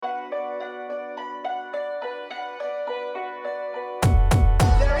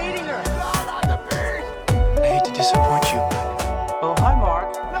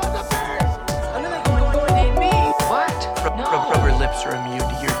accounts from you to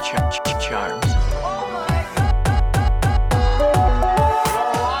your charms. You're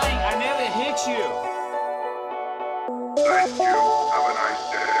lying. I never hit you. Thank you. Have a nice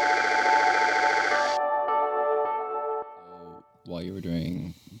day. While you were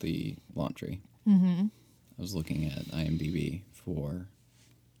doing the laundry, Mm-hmm. I was looking at IMDb for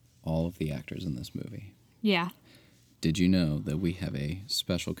all of the actors in this movie. Yeah. Did you know that we have a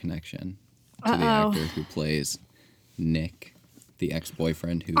special connection to the Uh-oh. actor who plays Nick, the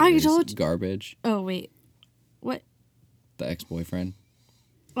ex-boyfriend who I is told- garbage? Oh, wait. What? The ex-boyfriend?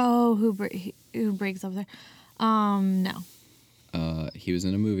 Oh, who breaks up there? No. He was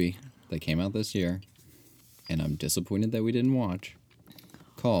in a movie that came out this year, and I'm disappointed that we didn't watch,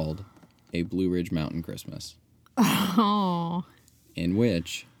 called A Blue Ridge Mountain Christmas, Oh. in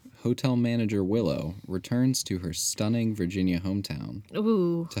which hotel manager Willow returns to her stunning Virginia hometown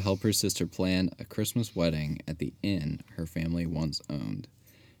Ooh. to help her sister plan a Christmas wedding at the inn her family once owned.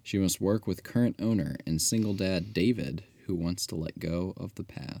 She must work with current owner and single dad David, who wants to let go of the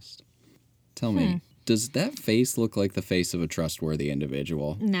past. Tell me, does that face look like the face of a trustworthy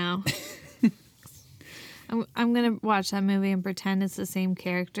individual? No. I'm going to watch that movie and pretend it's the same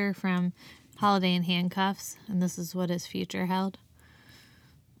character from Holiday in Handcuffs, and this is what his future held.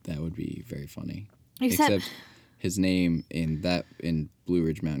 That would be very funny. Except his name in Blue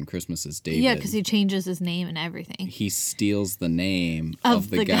Ridge Mountain Christmas is David. yeah, because he changes his name and everything. He steals the name of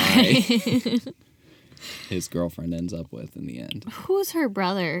the guy his girlfriend ends up with in the end. Who's her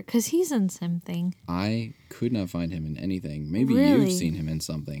brother? Because he's in something. I could not find him in anything. Maybe Really? you've seen him in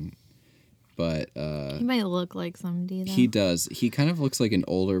something. But He might look like somebody, though. he does. He kind of looks like an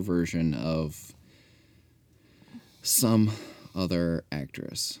older version of some other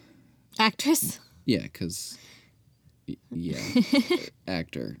actress. Actress? Yeah, because... Yeah.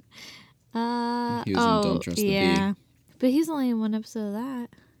 Actor. He was in Don't Trust the yeah. Bee. But he's only in one episode of that.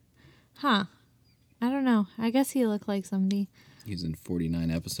 Huh. I don't know. I guess he looked like somebody. He's in 49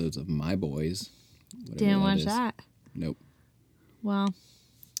 episodes of My Boys. whatever Didn't watch is. that. Nope. Well,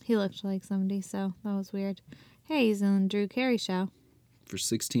 he looked like somebody, so that was weird. Hey, he's in the Drew Carey show. For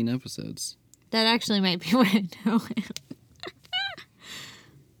 16 episodes. That actually might be what I know him.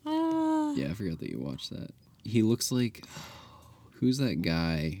 Yeah, I forgot that you watched that. He looks like... Who's that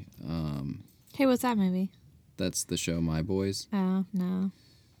guy? Hey, what's that movie? That's the show My Boys. Oh, no.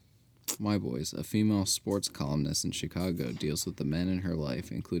 My Boys, a female sports columnist in Chicago, deals with the men in her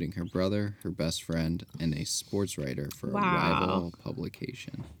life, including her brother, her best friend, and a sports writer for a rival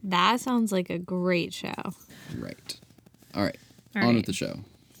publication. That sounds like a great show. Right. All right. All On right. with the show.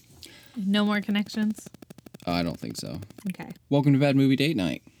 No more connections? I don't think so. Okay. Welcome to Bad Movie Date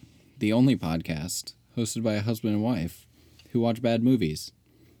Night, the only podcast hosted by a husband and wife who watch bad movies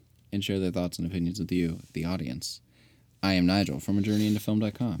and share their thoughts and opinions with you, the audience. I am Nigel from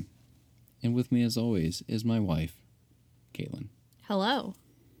AJourneyIntoFilm.com. And with me, as always, is my wife, Caitlin. Hello.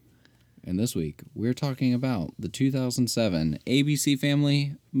 And this week, we're talking about the 2007 ABC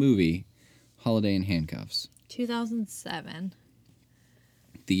Family movie, Holiday in Handcuffs. 2007.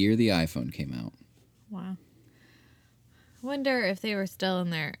 The year the iPhone came out. Wow. I wonder if they were still in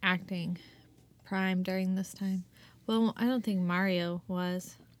their acting prime during this time. Well, I don't think Mario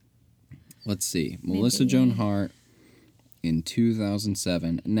was. Let's see. Melissa Joan Hart in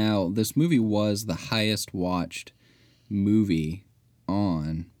 2007. Now, this movie was the highest watched movie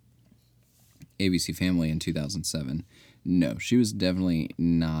on ABC Family in 2007. No, she was definitely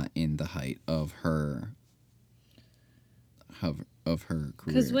not in the height of her career.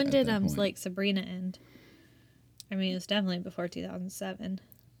 Because when at did that point. like Sabrina end? I mean, it was definitely before 2007.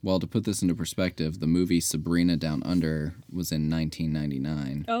 Well, to put this into perspective, the movie Sabrina Down Under was in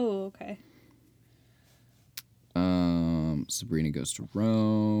 1999. Oh, okay. Sabrina Goes to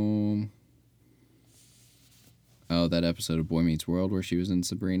Rome. Oh, that episode of Boy Meets World where she was in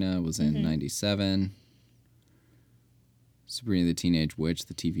Sabrina was in 97. Sabrina the Teenage Witch,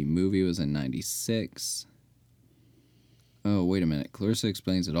 the TV movie, was in 96. Oh, wait a minute. Clarissa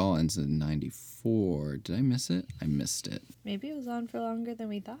Explains It All ends in 94. Did I miss it? I missed it. Maybe it was on for longer than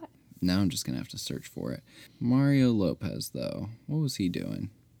we thought. Now I'm just going to have to search for it. Mario Lopez, though. What was he doing?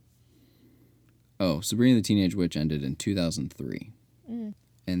 Oh, Sabrina the Teenage Witch ended in 2003. And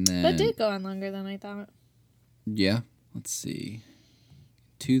then... That did go on longer than I thought. Yeah. Let's see.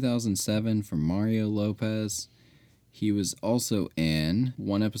 2007 for Mario Lopez. He was also in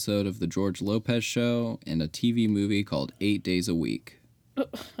one episode of The George Lopez Show and a TV movie called 8 Days a Week.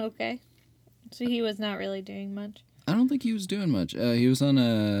 Okay. So he was not really doing much. I don't think he was doing much. He was on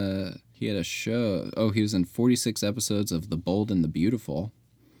he had a show. Oh, he was in 46 episodes of The Bold and the Beautiful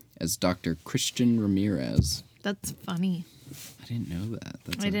as Dr. Christian Ramirez. That's funny. I didn't know that.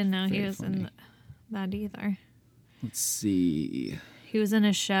 I didn't know he very was funny. in that either. Let's see. He was in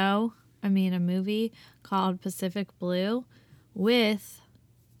a movie called Pacific Blue with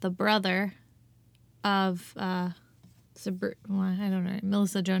the brother of I don't know,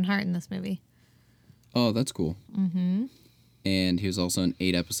 Melissa Joan Hart in this movie. Oh, that's cool. Mm-hmm. And he was also in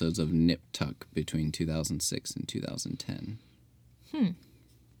 8 episodes of Nip Tuck between 2006 and 2010.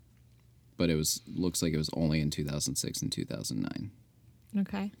 But looks like it was only in 2006 and 2009.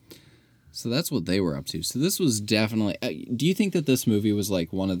 Okay. So that's what they were up to. So this was definitely. Do you think that this movie was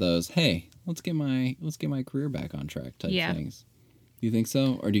like one of those, hey, let's get my career back on track type things? Do you think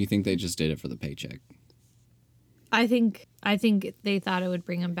so, or do you think they just did it for the paycheck? I think they thought it would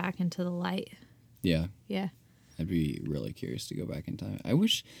bring him back into the light. Yeah. Yeah. I'd be really curious to go back in time.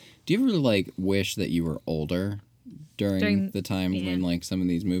 Do you ever like wish that you were older during the time when like some of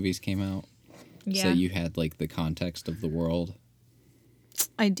these movies came out? Yeah. So you had like the context of the world.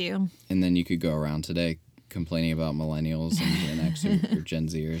 I do. And then you could go around today complaining about millennials and Gen X or Gen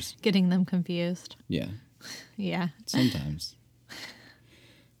Zers. Getting them confused. Yeah. Yeah. Sometimes.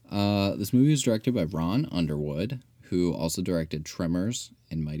 This movie was directed by Ron Underwood, who also directed Tremors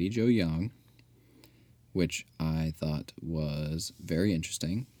and Mighty Joe Young, which I thought was very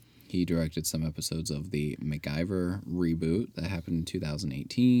interesting. He directed some episodes of the MacGyver reboot that happened in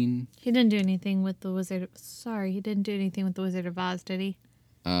 2018. He didn't do anything with the Wizard. He didn't do anything with the Wizard of Oz, did he?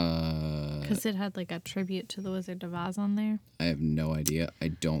 Because it had like a tribute to the Wizard of Oz on there. I have no idea. I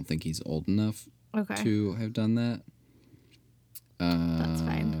don't think he's old enough to have done that. That's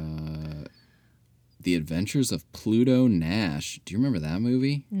fine. The Adventures of Pluto Nash. Do you remember that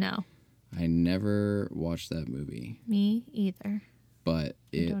movie? No. I never watched that movie. Me either. But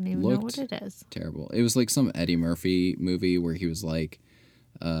it I don't even know what it is. Terrible. It was like some Eddie Murphy movie where he was like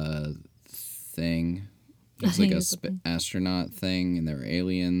thing. It was like a astronaut thing, and there were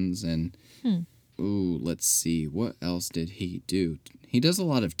aliens. And ooh, let's see, what else did he do? He does a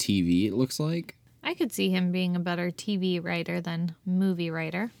lot of TV. It looks like I could see him being a better TV writer than movie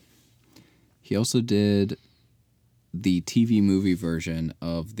writer. he also did the TV movie version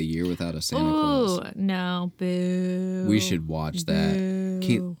of The Year Without a Santa Claus. Oh no, boo! We should watch that.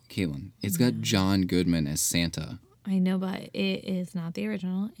 Caitlin, it's got John Goodman as Santa. I know, but it is not the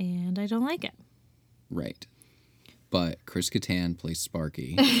original, and I don't like it. Right. But Chris Kattan plays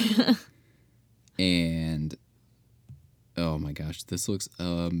Sparky. And, oh my gosh, this looks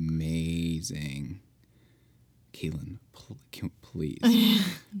amazing. Caitlin, please.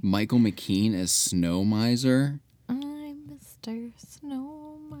 Michael McKean as Snow Miser. I'm Mr.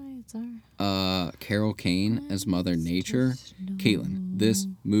 Snow Miser. Carol Kane as Mother Nature. Caitlin, this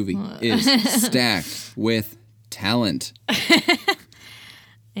movie is stacked with talent.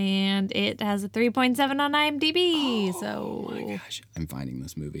 And it has a 3.7 on IMDb. Oh my gosh, I'm finding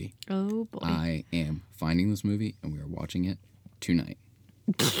this movie. Oh boy. I am finding this movie, and we are watching it tonight.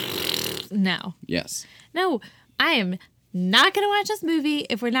 No. Yes. No, I am not going to watch this movie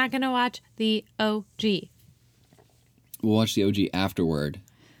if we're not going to watch the OG. We'll watch the OG afterward.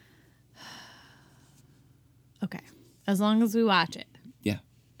 Okay. As long as we watch it. Yeah.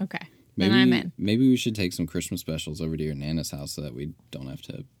 Okay. Then I'm in. Maybe we should take some Christmas specials over to your Nana's house so that we don't have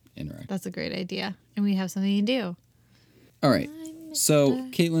to interact. That's a great idea. And we have something to do. All right. So,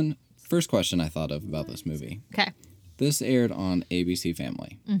 Caitlin, first question I thought of about this movie. Okay. This aired on ABC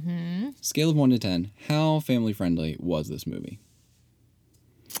Family. Mm-hmm. Scale of 1 to 10, how family friendly was this movie?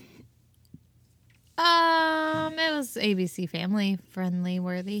 It was ABC Family friendly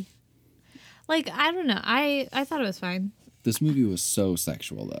worthy. Like, I don't know. I thought it was fine. This movie was so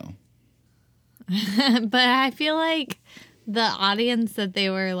sexual, though. But I feel like the audience that they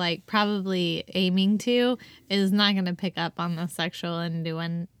were like probably aiming to is not going to pick up on the sexual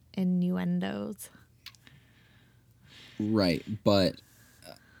innuendos. Right, but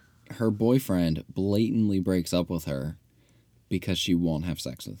her boyfriend blatantly breaks up with her because she won't have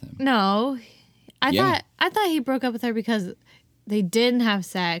sex with him. No, Yeah. I thought he broke up with her because they didn't have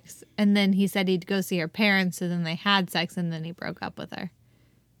sex, and then he said he'd go see her parents, and then they had sex, and then he broke up with her.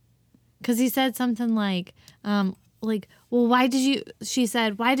 Because he said something like, well, she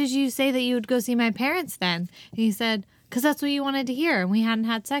said, why did you say that you would go see my parents then? And he said, because that's what you wanted to hear, and we hadn't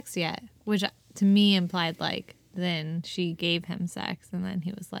had sex yet. Which to me implied like, then she gave him sex, and then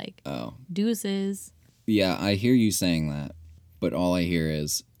he was like, Oh. Deuces. Yeah, I hear you saying that, but all I hear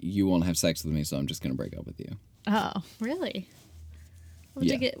is, you won't have sex with me, so I'm just going to break up with you. Oh, really?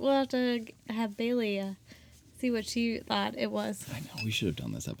 We'll have to have Bailey see what she thought it was. I know, we should have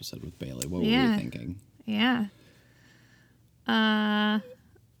done this episode with Bailey. What were Yeah. we thinking? Yeah.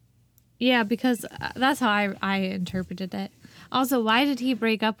 Yeah, because that's how I interpreted it. Also, why did he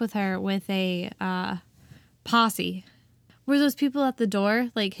break up with her with a posse? Were those people at the door,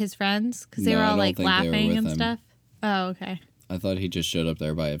 like his friends? Because they No, were I all don't like think they were laughing with and him. stuff. Oh, okay. I thought he just showed up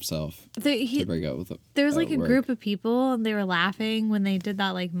there by himself to break up with. There was like a work. group of people and they were laughing when they did that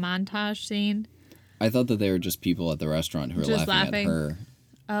like montage scene. I thought that they were just people at the restaurant who were Just laughing at her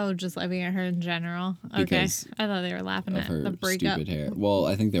Oh, just laughing at her in general. Okay. Because I thought they were laughing of at her the breakup. stupid hair. Well,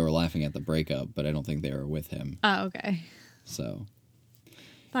 I think they were laughing at the breakup, but I don't think they were with him. Oh, okay. So,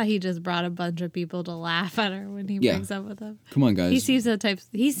 Thought he just brought a bunch of people to laugh at her when he Yeah. breaks up with them. come on, guys. He seems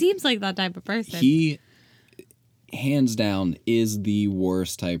like that type of person. He, hands down, is the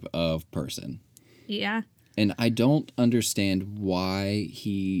worst type of person. Yeah. And I don't understand why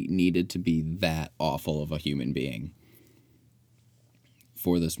he needed to be that awful of a human being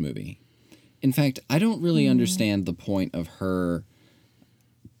for this movie. In fact, I don't really understand the point of her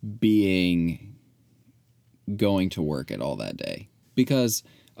going to work at all that day. Because,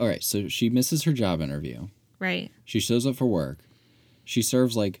 all right, so she misses her job interview. Right. She shows up for work. She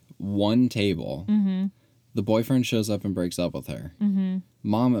serves like one table. Mm-hmm. The boyfriend shows up and breaks up with her. Mm-hmm.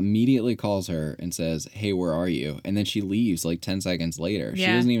 Mom immediately calls her and says, "Hey, where are you?" And then she leaves like 10 seconds later. She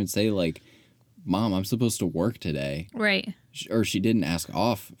Yeah. doesn't even say like, "Mom, I'm supposed to work today." Right. Or she didn't ask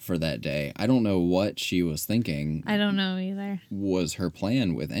off for that day. I don't know what she was thinking I don't know either. was her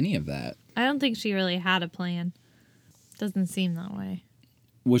plan with any of that. I don't think she really had a plan. Doesn't seem that way.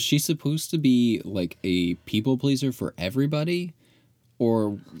 Was she supposed to be like a people pleaser for everybody?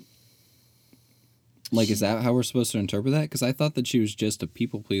 Or like, is that how we're supposed to interpret that? Because I thought that she was just a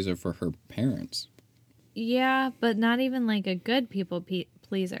people pleaser for her parents. Yeah, but not even like a good people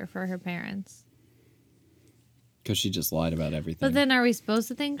pleaser for her parents. Because she just lied about everything. But then are we supposed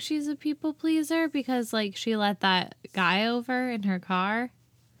to think she's a people pleaser because like she let that guy over in her car?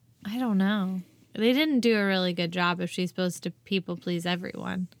 I don't know. They didn't do a really good job if she's supposed to people please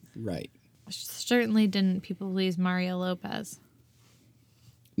everyone. Right. She certainly didn't people please Mario Lopez.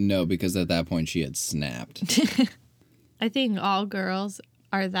 No, because at that point she had snapped. I think all girls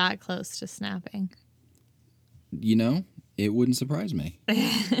are that close to snapping. You know, it wouldn't surprise me.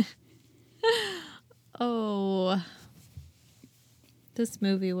 Oh, this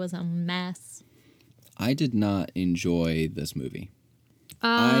movie was a mess. I did not enjoy this movie.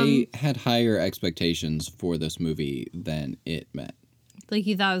 I had higher expectations for this movie than it met. Like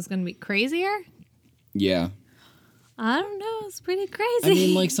you thought it was going to be crazier? Yeah. I don't know. It's pretty crazy. I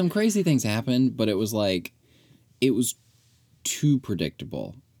mean, like, some crazy things happened, but it was like, it was too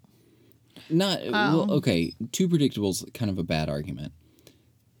predictable. Well, okay, too predictable is kind of a bad argument.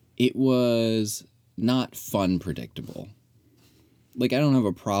 It was not fun predictable. Like, I don't have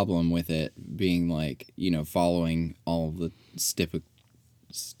a problem with it being like, you know, following all of the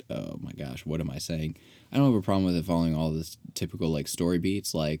oh my gosh, what am I saying? I don't have a problem with it following all this typical like story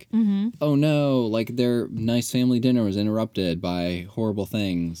beats, like, oh no, like their nice family dinner was interrupted by horrible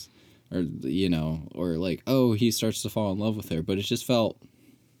things, or you know, or like, oh, he starts to fall in love with her, but it just felt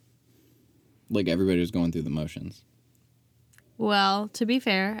like everybody was going through the motions. Well, to be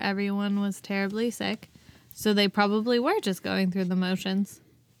fair, everyone was terribly sick, so they probably were just going through the motions.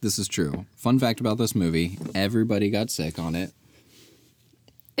 This is true. Fun fact about this movie: everybody got sick on it.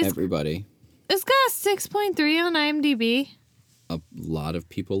 Everybody. It's got a 6.3 on IMDb. A lot of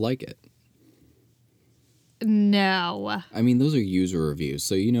people like it. No. I mean, those are user reviews,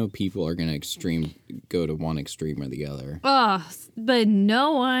 so you know people are going to go to one extreme or the other. Oh, but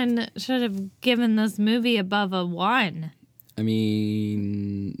no one should have given this movie above a 1. I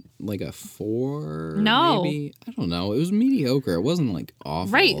mean, like a 4? No. Maybe? I don't know. It was mediocre. It wasn't like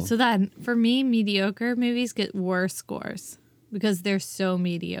awful. Right. So that, for me, mediocre movies get worse scores because they're so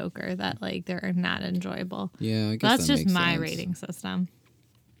mediocre that like they're not enjoyable. Yeah, I guess That's that just makes my sense. rating system.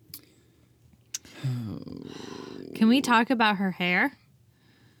 Can we talk about her hair?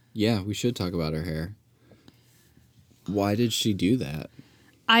 Yeah, we should talk about her hair. Why did she do that?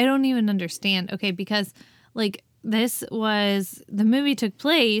 I don't even understand. Okay, because like the movie took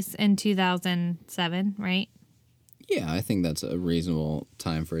place in 2007, right? Yeah, I think that's a reasonable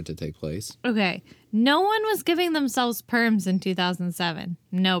time for it to take place. Okay. No one was giving themselves perms in 2007.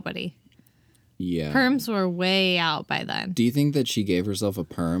 Nobody. Yeah. Perms were way out by then. Do you think that she gave herself a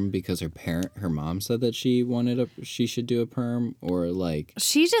perm because her mom said that she should do a perm, or like?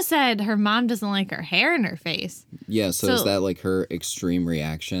 She just said her mom doesn't like her hair in her face. Yeah, so is So- that like her extreme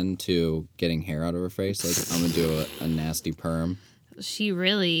reaction to getting hair out of her face? Like, I'm gonna do a nasty perm. She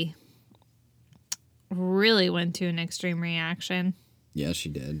really went to an extreme reaction. Yeah, she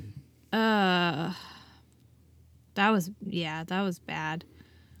did. That was bad.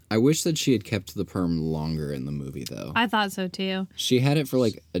 I wish that she had kept the perm longer in the movie, though. I thought so too. She had it for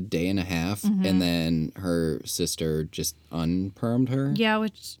like a day and a half, Mm-hmm. and then her sister just unpermed her. Yeah,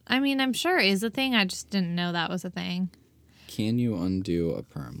 which, I mean, I'm sure is a thing. I just didn't know that was a thing. Can you undo a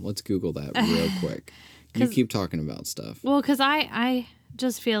perm? Let's Google that real quick. You keep talking about stuff. Well, because I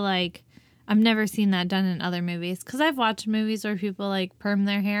just feel like I've never seen that done in other movies. Because I've watched movies where people like perm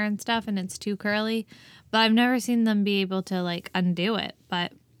their hair and stuff and it's too curly. But I've never seen them be able to like undo it.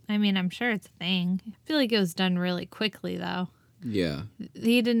 But I mean, I'm sure it's a thing. I feel like it was done really quickly though. Yeah.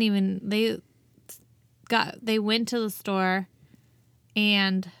 They went to the store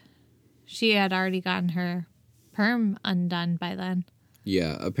and she had already gotten her perm undone by then.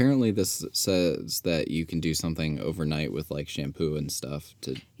 Yeah, apparently this says that you can do something overnight with like shampoo and stuff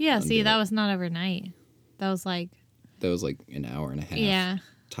to Yeah, undo see, that it. was not overnight. That was like, That was like an hour and a half yeah,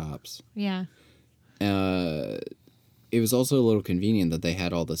 tops. yeah. It was also a little convenient that they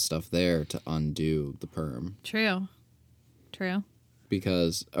had all this stuff there to undo the perm. True.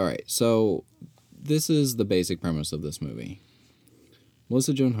 Because, all right, so this is the basic premise of this movie.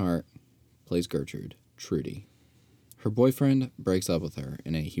 Melissa Joan Hart plays Gertrude, Trudy. Her boyfriend breaks up with her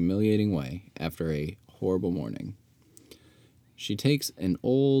in a humiliating way after a horrible morning. She takes an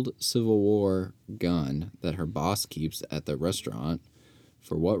old Civil War gun that her boss keeps at the restaurant.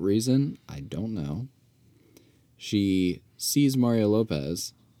 For what reason? I don't know. She sees Mario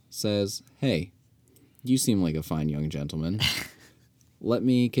Lopez, says, "Hey, you seem like a fine young gentleman. Let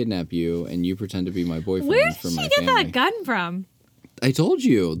me kidnap you and you pretend to be my boyfriend Where did for she my get family." that gun from? I told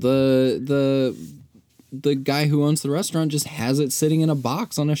you, the guy who owns the restaurant just has it sitting in a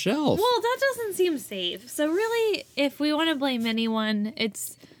box on a shelf. Well, that doesn't seem safe. So really, if we want to blame anyone,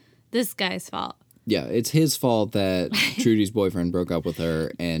 it's this guy's fault. Yeah, it's his fault that Trudy's boyfriend broke up with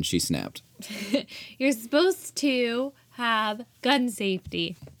her and she snapped. You're supposed to have gun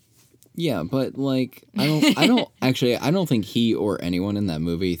safety. Yeah, but like I don't think he or anyone in that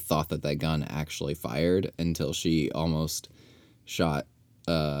movie thought that gun actually fired until she almost shot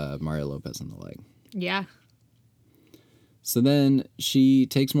Mario Lopez in the leg. Yeah. So then she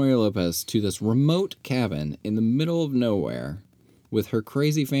takes Mario Lopez to this remote cabin in the middle of nowhere with her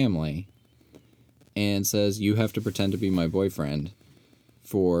crazy family and says, "You have to pretend to be my boyfriend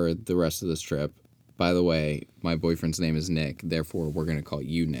for the rest of this trip. By the way, my boyfriend's name is Nick, therefore we're going to call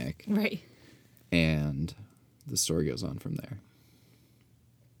you Nick." Right. And the story goes on from there.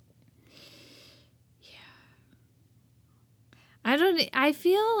 I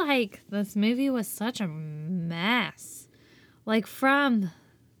feel like this movie was such a mess. Like from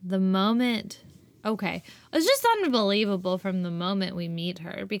the moment, okay, it's just unbelievable from the moment we meet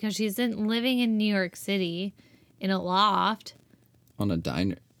her because she's living in New York City in a loft. On a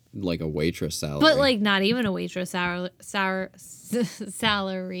diner, like a waitress salary. But like not even a waitress salary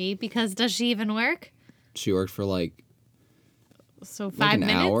because does she even work? She worked for like So 5 an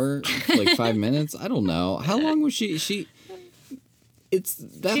minutes? hour, like 5 minutes. I don't know. How long was she? It's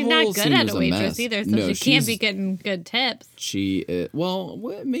that She's whole not good scene at was a a waitress mess. either, so No, she can't be she's- getting good tips. Well,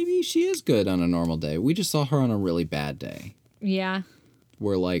 maybe she is good on a normal day. We just saw her on a really bad day, Yeah.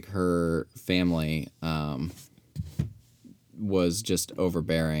 where like her family was just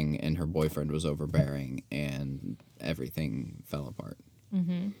overbearing, and her boyfriend was overbearing, and everything fell apart.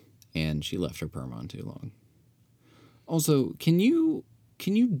 Mm-hmm. And she left her perm on too long. Also, can you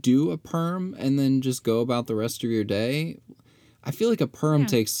do a perm and then just go about the rest of your day? I feel like a perm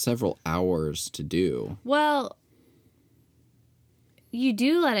takes several hours to do. Well, you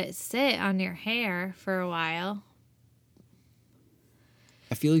do let it sit on your hair for a while.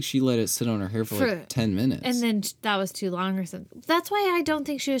 I feel like she let it sit on her hair for like 10 minutes. And then that was too long or something. That's why I don't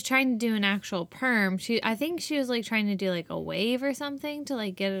think she was trying to do an actual perm. I think she was like trying to do like a wave or something to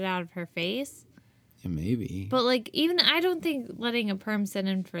like get it out of her face. Yeah, maybe. But like even I don't think letting a perm sit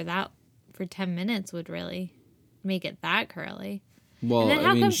in for 10 minutes would really make it that curly. Well, And then how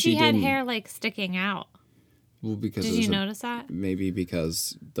I mean, come she had didn't- hair like sticking out? Well, because Did it was you notice that? maybe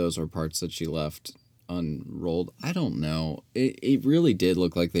because those are parts that she left unrolled. I don't know. It really did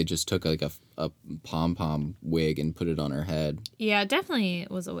look like they just took like a pom-pom wig and put it on her head. Yeah, definitely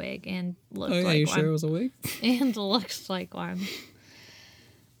it was a wig and looked Oh, yeah, like you one. sure it was a wig? And looks like one.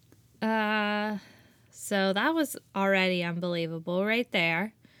 So that was already unbelievable right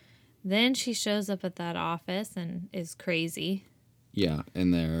there. Then she shows up at that office and is crazy. Yeah,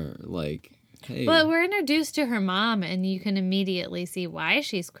 and they're like, hey. But we're introduced to her mom, and you can immediately see why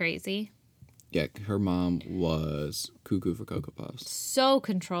she's crazy. Yeah, her mom was cuckoo for Cocoa Puffs. So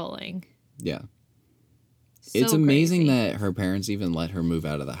controlling. Yeah. So It's amazing crazy. that her parents even let her move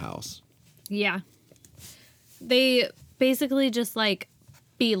out of the house. Yeah. They basically just like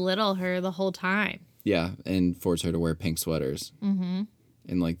belittle her the whole time. Yeah, and force her to wear pink sweaters. Mm-hmm.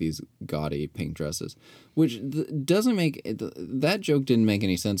 And, like, these gaudy pink dresses. Which doesn't make... That joke didn't make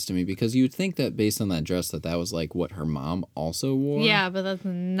any sense to me, because you'd think that based on that dress that was, like, what her mom also wore. Yeah, but that's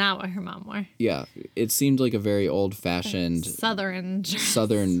not what her mom wore. Yeah, it seemed like a very old-fashioned...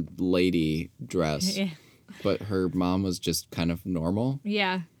 Southern lady dress. Yeah. But her mom was just kind of normal.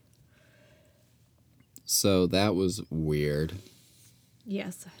 Yeah. So that was weird.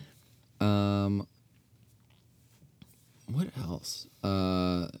 Yes. What else?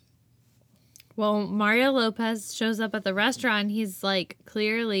 Well, Mario Lopez shows up at the restaurant. He's, like,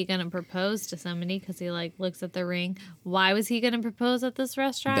 clearly going to propose to somebody because he, like, looks at the ring. Why was he going to propose at this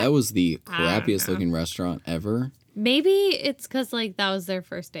restaurant? That was the crappiest know. looking restaurant ever. Maybe it's because, like, that was their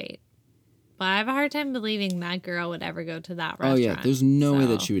first date. But I have a hard time believing that girl would ever go to that restaurant. Oh, yeah. There's no way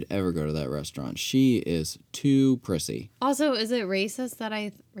that she would ever go to that restaurant. She is too prissy. Also, is it racist that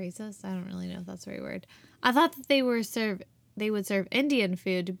racist? I don't really know if that's the right word. I thought that they would serve Indian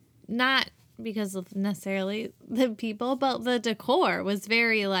food, not because of necessarily the people, but the decor was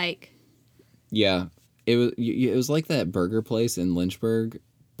very, like... Yeah. It was like that burger place in Lynchburg,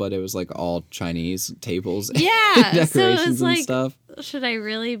 but it was like all Chinese tables Yeah, and decorations so it's and like, stuff. Should I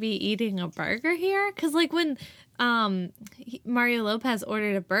really be eating a burger here? Because, like, when Mario Lopez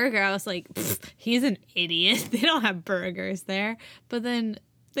ordered a burger, I was like, he's an idiot. They don't have burgers there. But then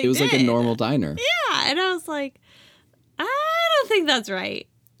they It was did. like a normal diner. Yeah, and I was like, I don't think that's right.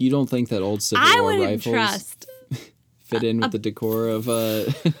 You don't think that old Civil I War wouldn't rifles trust. fit in with the decor of a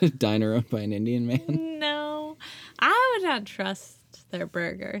diner owned by an Indian man? No, I would not trust their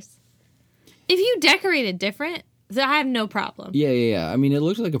burgers. If you decorate it different, then I have no problem. Yeah. I mean, it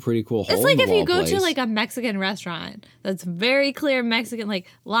looked like a pretty cool hole It's like in if the you wall go place. to like a Mexican restaurant that's very clear Mexican, like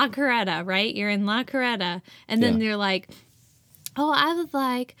La Carreta, right? You're in La Carreta, and then Yeah. you're like, oh, I would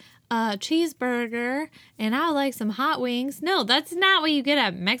like a cheeseburger, and I would like some hot wings. No, that's not what you get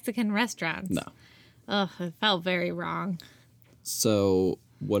at Mexican restaurants. No. Ugh, it felt very wrong. So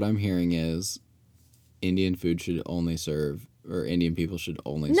what I'm hearing is Indian food should only serve, or Indian people should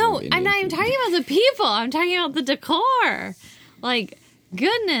only serve No, Indian I'm not even food. talking about the people. I'm talking about the decor. Like,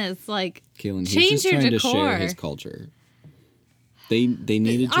 goodness, like, Keelan, he's change just your trying decor. to share his culture. They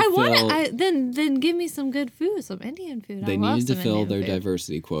needed to I fill. want then give me some good food, some Indian food. They I love needed to some fill Indian their food.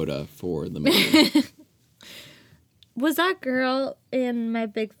 diversity quota for the movie. Was that girl in My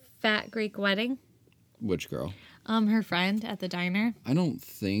Big Fat Greek Wedding? Which girl? Her friend at the diner. I don't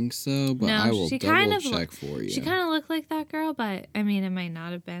think so, but No, I will she double kind of check for you. She kind of looked like that girl, but I mean, it might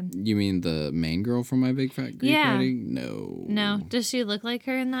not have been. You mean the main girl from My Big Fat Greek Yeah. Wedding? No. No, does she look like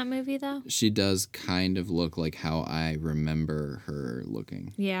her in that movie though? She does kind of look like how I remember her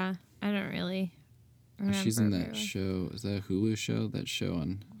looking. Yeah, I don't really. Remember She's in very that well. show. Is that a Hulu show? That show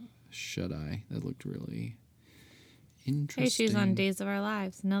on Shut Eye. That looked really interesting. Hey, she's on Days of Our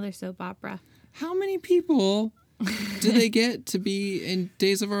Lives, another soap opera. How many people do they get to be in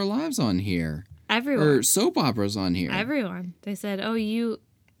Days of Our Lives on here? Everyone. Or soap operas on here? Everyone. They said, "Oh, you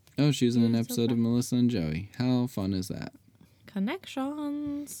Oh, she was in an Yeah, episode soap of Melissa and Joey. How fun is that?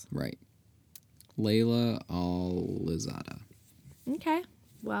 connections." Right. Layla Alizada. Okay.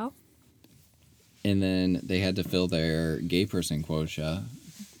 Well, And then they had to fill their gay person quota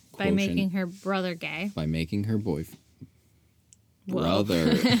by quotient making her brother gay. by making her Whoa.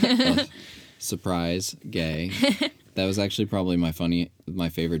 brother surprise gay. That was actually probably my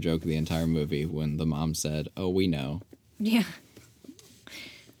favorite joke of the entire movie when the mom said, "Oh, we know." Yeah.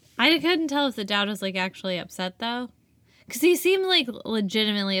 I couldn't tell if the dad was like actually upset though. Because he seemed like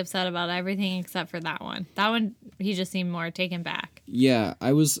legitimately upset about everything except for that one. That one, he just seemed more taken back. Yeah,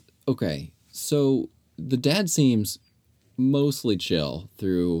 I was okay. So the dad seems mostly chill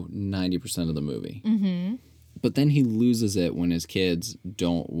through 90% of the movie. Mm-hmm. But then he loses it when his kids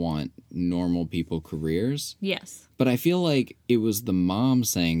don't want normal people careers. Yes. But I feel like it was the mom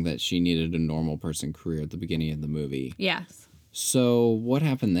saying that she needed a normal person career at the beginning of the movie. Yes. So what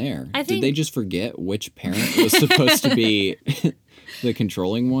happened there? I Did think- they just forget which parent was supposed to be the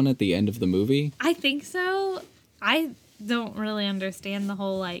controlling one at the end of the movie? I think so. I don't really understand the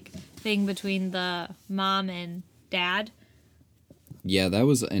whole like thing between the mom and dad. Yeah, that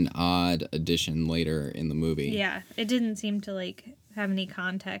was an odd addition later in the movie. Yeah. It didn't seem to like have any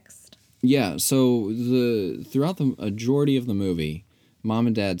context. Yeah, so throughout the majority of the movie, mom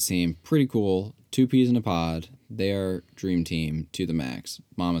and dad seem pretty cool. Two peas in a pod. They are dream team to the max.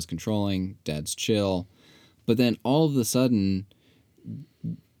 Mom is controlling, dad's chill. But then all of a sudden,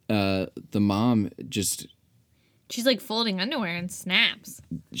 the mom just... She's like folding underwear and snaps.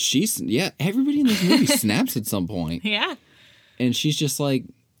 everybody in this movie snaps at some point. Yeah. And she's just like,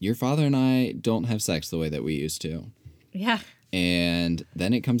 your father and I don't have sex the way that we used to. Yeah. And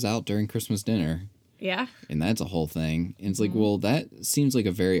then it comes out during Christmas dinner. Yeah. And that's a whole thing. And it's like, well, that seems like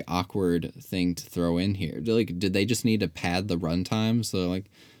a very awkward thing to throw in here. Like, did they just need to pad the runtime? So, like,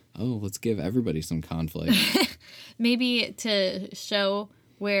 oh, let's give everybody some conflict. Maybe to show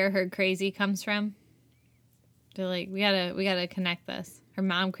where her crazy comes from. They're like, we gotta connect this. Her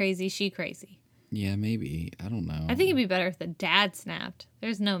mom crazy, she crazy. Yeah, maybe. I don't know. I think it'd be better if the dad snapped.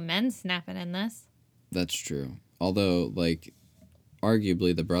 There's no men snapping in this. That's true. Although, like,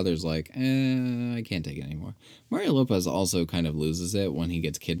 arguably the brother's like, I can't take it anymore. Mario Lopez also kind of loses it when he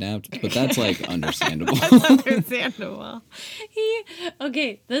gets kidnapped, but that's, like, understandable. That's understandable.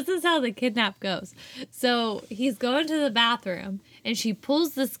 Okay, this is how the kidnap goes. So he's going to the bathroom, and she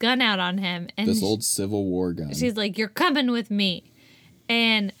pulls this gun out on him. And This old Civil War gun. she's like, you're coming with me.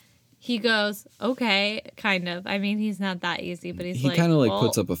 And he goes, okay, kind of. I mean, he's not that easy, but He kind of, like,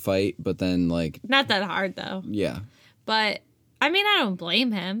 puts up a fight, but then, like... Not that hard, though. Yeah. But, I mean, I don't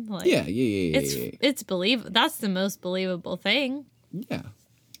blame him. Like, Yeah. It's that's the most believable thing. Yeah.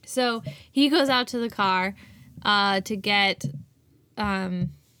 So he goes out to the car to get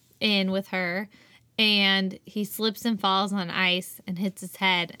in with her, and he slips and falls on ice and hits his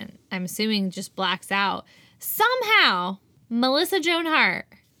head, and I'm assuming just blacks out. Somehow, Melissa Joan Hart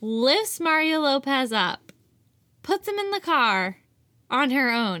lifts Mario Lopez up, puts him in the car on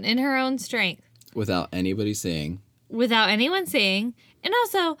her own, in her own strength. Without anybody seeing. Without anyone seeing. And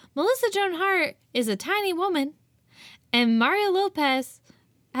also, Melissa Joan Hart is a tiny woman, and Mario Lopez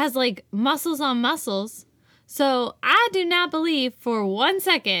has, like, muscles on muscles. So I do not believe for 1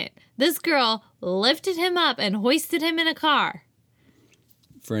 second this girl lifted him up and hoisted him in a car.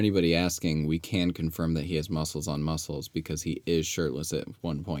 For anybody asking, we can confirm that he has muscles on muscles because he is shirtless at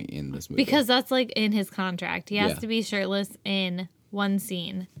one point in this movie. Because that's, like, in his contract. He has Yeah. to be shirtless in one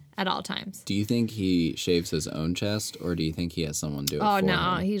scene at all times. Do you think he shaves his own chest, or do you think he has someone do it Oh, for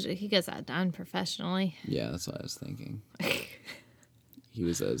no. him? He gets that done professionally. Yeah, that's what I was thinking. He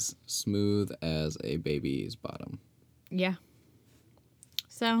was as smooth as a baby's bottom. Yeah.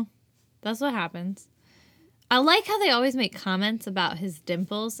 So, that's what happens. I like how they always make comments about his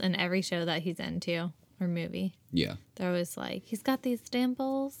dimples in every show that he's into or movie. Yeah. They're always like, he's got these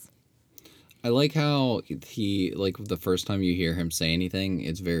dimples. I like how he, like, the first time you hear him say anything,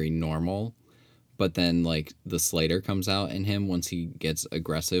 it's very normal. But then, like, the Slater comes out in him once he gets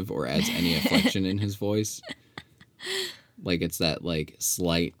aggressive or adds any inflection in his voice. Like, it's that, like,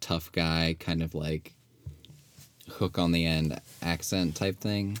 slight, tough guy kind of, like, hook on the end accent type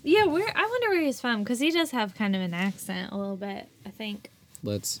thing. Yeah, I wonder where he's from, because he does have kind of an accent a little bit, I think.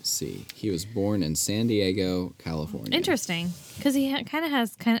 Let's see. He was born in San Diego, California. Interesting, because he kind of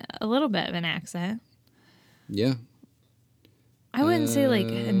has a little bit of an accent. Yeah. I wouldn't say, like,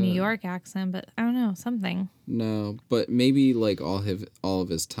 a New York accent, but I don't know, something. No, but maybe, like, all of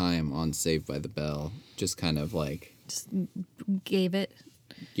his time on Saved by the Bell just kind of, like... Just gave it.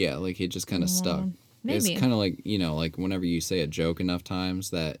 Yeah, like, he just kind of stuck. Maybe. It's kind of like, you know, like, whenever you say a joke enough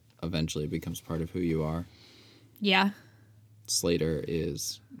times, that eventually becomes part of who you are. Yeah. Slater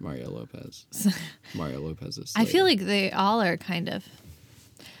is Mario Lopez. Mario Lopez is I Slater. feel like they all are kind of.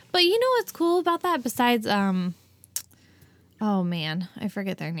 But you know what's cool about that besides oh man, I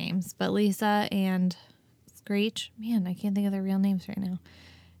forget their names, but Lisa and Screech. Man, I can't think of their real names right now.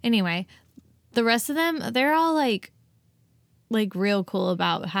 Anyway, the rest of them, they're all like real cool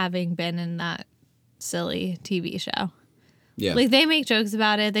about having been in that silly TV show. Yeah. Like, they make jokes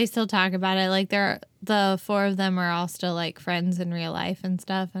about it. They still talk about it. Like, the four of them are all still, like, friends in real life and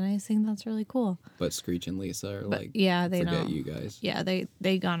stuff. And I just think that's really cool. But Screech and Lisa are But, like, yeah, they forget don't. you guys. Yeah,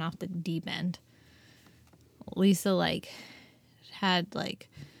 they gone off the deep end. Lisa, like, had, like,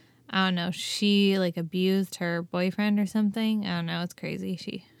 I don't know, she, like, abused her boyfriend or something. I don't know. It's crazy.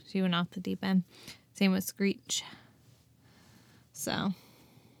 She went off the deep end. Same with Screech. So,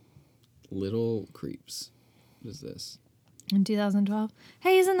 Little Creeps. What is this? in 2012.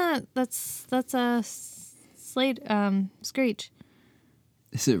 Hey, isn't that's a Slade Screech?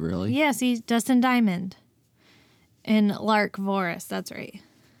 Is it really? Yeah, see, Dustin Diamond and Lark Voris. That's right.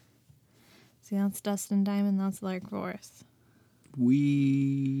 See, that's Dustin Diamond. That's Lark Voris.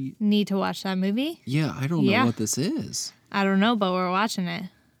 We... Need to watch that movie? Yeah, I don't know Yeah. what this is. I don't know, but we're watching it.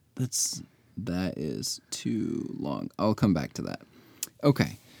 That is too long. I'll come back to that.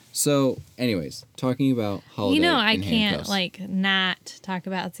 Okay. So, anyways, talking about Holiday You know, I in can't Handcuffs. like not talk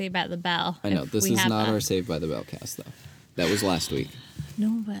about Saved by the Bell. I know if this we is have not that. our Saved by the Bell cast though. That was last week.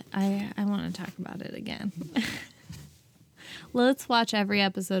 No, but I want to talk about it again. Let's watch every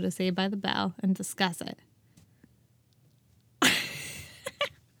episode of Saved by the Bell and discuss it.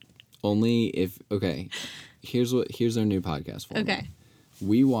 Only if okay. Here's our new podcast format. Okay.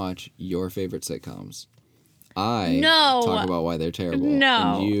 We watch your favorite sitcoms. I No. talk about why they're terrible.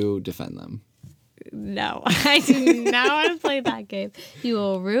 No. And you defend them. No, I do not want to play that game. You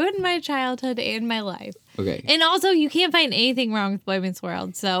will ruin my childhood and my life. Okay. And also, you can't find anything wrong with Boy Meets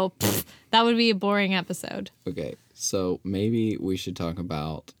World, so that would be a boring episode. Okay. So maybe we should talk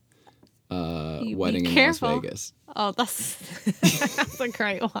about You Wedding be in careful. Las Vegas. Oh, that's a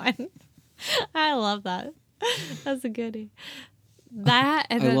great one. I love that. That's a goodie. That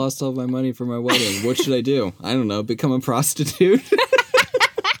and I then, lost all my money for my wedding. What should I do? I don't know. Become a prostitute?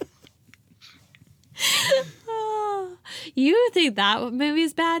 Oh, you think that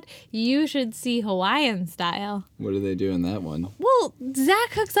movie's bad? You should see Hawaiian Style. What do they do in that one? Well,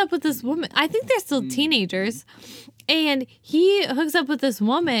 Zach hooks up with this woman. I think they're still teenagers. And he hooks up with this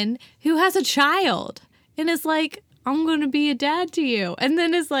woman who has a child. And is like, I'm going to be a dad to you. And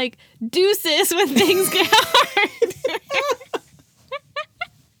then it's like, deuces when things get hard.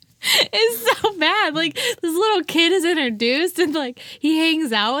 It's so bad. Like, this little kid is introduced and, like, he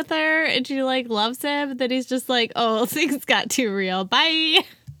hangs out with her and she, like, loves him. Then he's just like, oh, things got too real. Bye.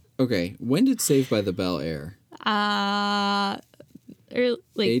 Okay. When did Saved by the Bell air? Like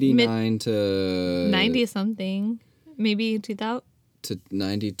 89 to 90 something. Maybe 2000. to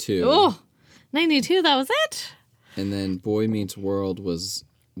 92. Oh, 92, that was it? And then Boy Meets World was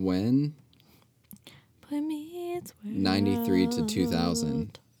when? Boy Meets World. 93 to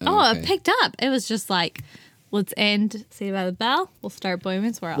 2000. Oh, okay. it picked up. It was just like, let's end Saved by the Bell. We'll start Boy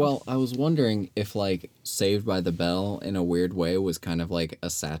Meets World. Well, I was wondering if, like, Saved by the Bell, in a weird way, was kind of like a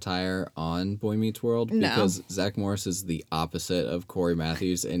satire on Boy Meets World. No. Because Zach Morris is the opposite of Corey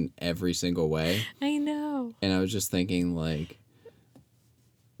Matthews in every single way. I know. And I was just thinking, like,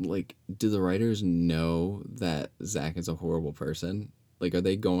 do the writers know that Zach is a horrible person? Like, are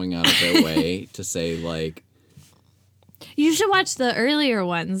they going out of their way to say, like... You should watch the earlier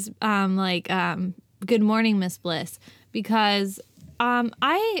ones, Good Morning, Miss Bliss, because he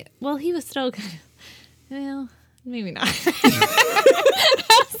was still kind of, well, maybe not.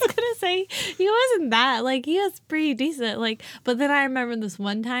 I was gonna say he wasn't that, like, he was pretty decent, like, but then I remember this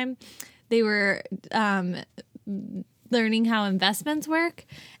one time they were learning how investments work,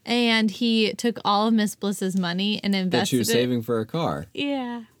 and he took all of Miss Bliss's money and invested that she was saving for a car.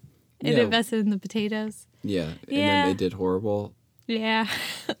 Yeah, and Yeah. invested in the potatoes. Yeah. And Yeah. then they did horrible. Yeah.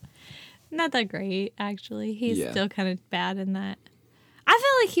 Not that great, actually. He's Yeah. still kind of bad in that. I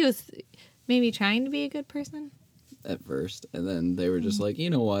felt like he was maybe trying to be a good person. At first, and then they were just like,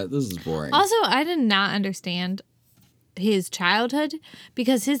 you know what, this is boring. Also, I did not understand his childhood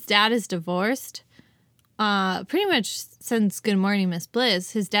because his dad is divorced. Pretty much since Good Morning, Miss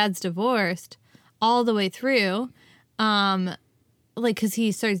Bliss, his dad's divorced all the way through. Because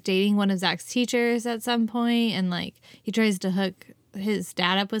he starts dating one of Zach's teachers at some point, and like he tries to hook his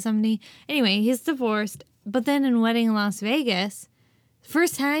dad up with somebody. Anyway, he's divorced. But then in Wedding in Las Vegas,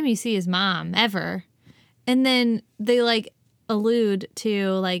 first time you see his mom ever, and then they like allude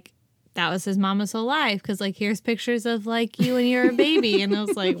to like that was his mama's whole life because like here's pictures of like you when you're a baby, and I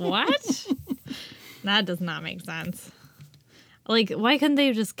was like, what? That does not make sense. Like, why couldn't they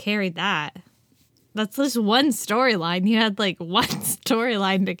have just carried that? That's just one storyline. You had like one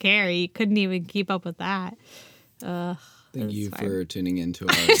storyline to carry. You couldn't even keep up with that. Thank you fine. for tuning in to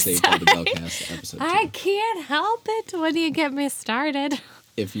our Saved by the Bellcast episode 2. I can't help it when you get me started.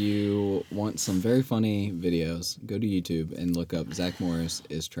 If you want some very funny videos, go to YouTube and look up Zach Morris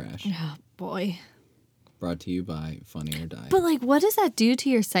is Trash. Oh, boy. Brought to you by Funny or Die. But like, what does that do to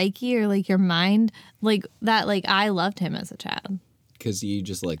your psyche or like your mind? Like that, like I loved him as a child. Because you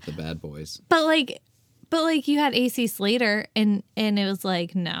just like the bad boys. But like you had AC Slater and it was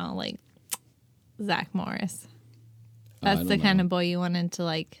like, no, like Zach Morris. I That's don't the kind know. of boy you wanted to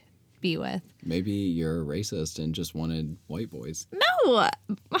like be with. Maybe you're a racist and just wanted white boys. No,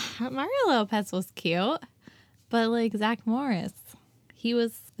 Mario Lopez was cute, but like Zach Morris, he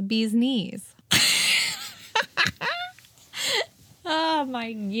was the bee's knees. Oh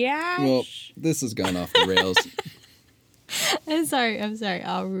my gosh. Well, this has gone off the rails. I'm sorry.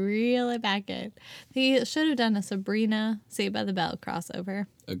 I'll reel it back in. They should have done a Sabrina Saved by the Bell crossover.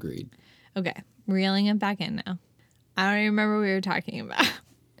 Agreed. Okay, reeling it back in now. I don't even remember what we were talking about.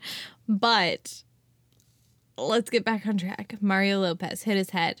 But let's get back on track. Mario Lopez hit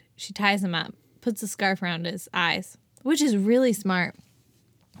his head. She ties him up, puts a scarf around his eyes, which is really smart.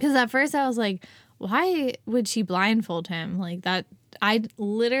 Because at first I was like, why would she blindfold him? Like that, I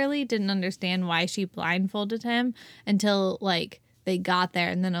literally didn't understand why she blindfolded him until like they got there.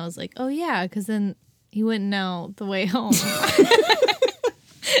 And then I was like, oh yeah, because then he wouldn't know the way home.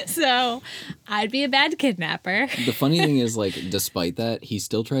 So I'd be a bad kidnapper. The funny thing is, like, despite that, he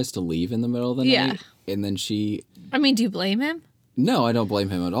still tries to leave in the middle of the Yeah. night. And then she... I mean, do you blame him? No, I don't blame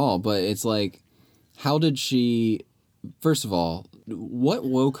him at all. But it's like, how did she... First of all, what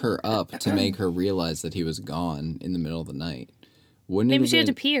woke her up to make her realize that he was gone in the middle of the night? Wouldn't Maybe it she have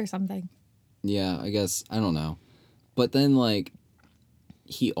had to been... pee or something. Yeah, I guess. I don't know. But then, like,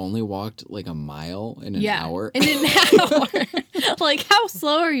 he only walked, like, a mile in an hour. In an hour. Like, how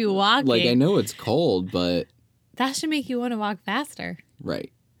slow are you walking? Like, I know it's cold, but... That should make you want to walk faster.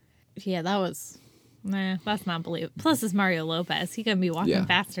 Right. Yeah, that was... Nah, that's not believable. Plus, it's Mario Lopez. He can be walking Yeah.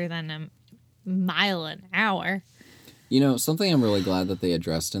 faster than a mile an hour. You know, something I'm really glad that they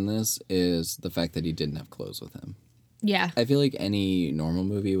addressed in this is the fact that he didn't have clothes with him. Yeah. I feel like any normal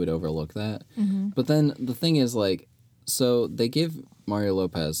movie would overlook that. But then the thing is, like, so they give Mario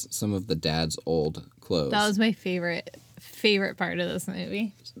Lopez some of the dad's old clothes. That was my favorite part of this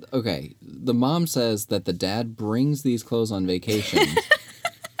movie. Okay, the mom says that the dad brings these clothes on vacation,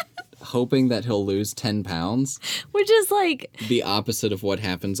 hoping that he'll lose 10 pounds. Which is like, The opposite of what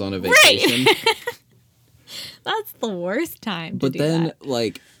happens on a vacation. that's the worst time to But do then, that.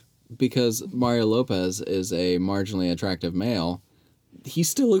 like, because Mario Lopez is a marginally attractive male, he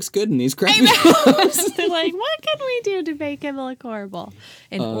still looks good in these crappy clothes. They're like, what can we do to make him look horrible?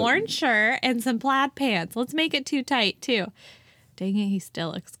 An orange shirt and some plaid pants. Let's make it too tight, too. Dang it, he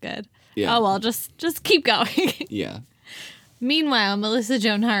still looks good. Yeah. Oh, well, just keep going. Yeah. Meanwhile, Melissa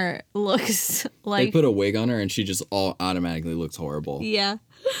Joan Hart looks They like... put a wig on her and she just all automatically looks horrible. Yeah.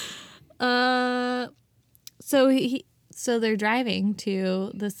 So they're driving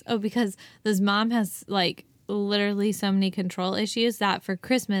to this. Oh, because this mom has like literally so many control issues that for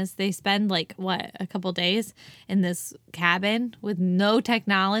Christmas they spend like a couple days in this cabin with no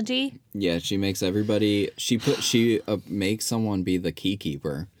technology. Yeah, she makes everybody. She makes someone be the key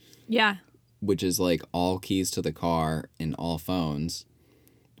keeper, Yeah. which is like all keys to the car and all phones.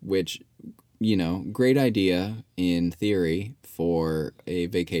 Which, you know, great idea in theory for a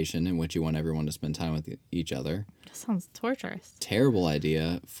vacation in which you want everyone to spend time with each other. That sounds torturous. Terrible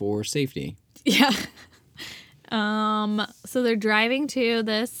idea for safety. Yeah. So they're driving to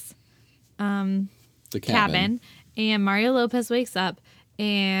this The cabin, and Mario Lopez wakes up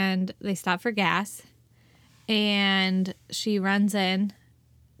and they stop for gas, and she runs in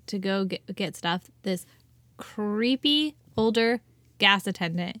to go get stuff. This creepy older gas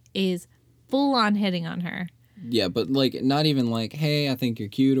attendant is full on hitting on her. Yeah, but like not even like, hey, I think you're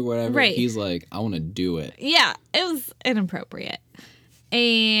cute or whatever. Right. He's like, I want to do it. Yeah, it was inappropriate.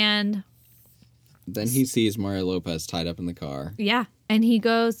 And Then he sees Mario Lopez tied up in the car. yeah, and he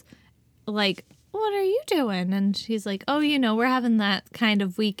goes like, what are you doing? And she's like, oh, we're having that kind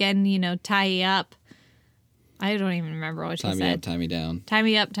of weekend, tie you up. I don't even remember what she Tie me said. up, tie me down, Tie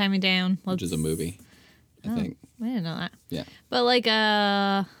me up, tie me down. which is a movie, I think. I didn't know that. Yeah. But like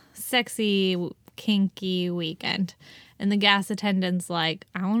a sexy, kinky weekend. And the gas attendant's like,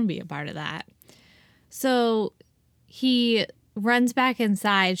 I want to be a part of that. So he runs back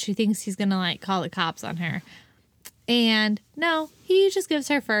inside. She thinks he's going to like call the cops on her. And no, he just gives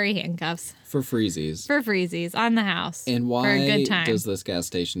her furry handcuffs For freezies. for freezies on the house. And for a why good time. does this gas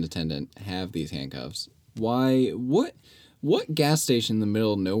station attendant have these handcuffs? Why? What gas station in the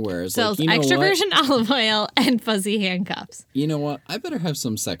middle of nowhere is Sells like, you know extra what? virgin olive oil and fuzzy handcuffs. You know what? I better have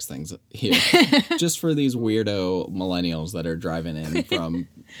some sex things here. Just for these weirdo millennials that are driving in from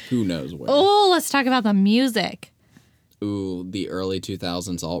who knows where. Oh, let's talk about the music. Ooh, the early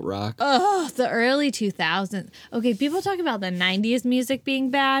 2000s alt rock. Oh, the early 2000s. Okay, people talk about the 90s music being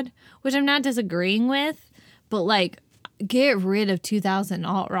bad, which I'm not disagreeing with, but like, get rid of 2000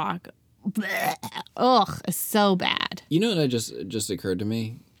 alt rock. Blech. Ugh, it's so bad. You know what just occurred to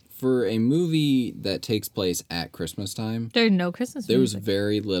me? For a movie that takes place at Christmas time, There's no Christmas there was music.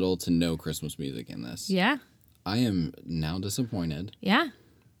 very little to no Christmas music in this. Yeah, I am now disappointed, yeah.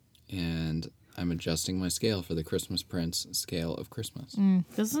 and I'm adjusting my scale for the Christmas Prince scale of Christmas.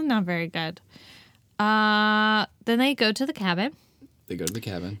 This is not very good. Then they go to the cabin, They go to the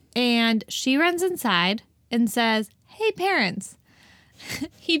cabin. and she runs inside and says, hey, parents.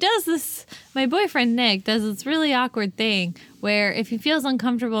 He does this, my boyfriend Nick does this really awkward thing where if he feels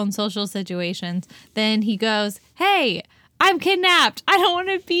uncomfortable in social situations, then he goes, hey, I'm kidnapped. I don't want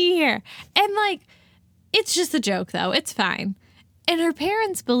to be here. And like, it's just a joke though. It's fine. And her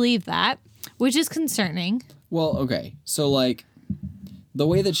parents believe that, which is concerning. Well, okay. So, like, the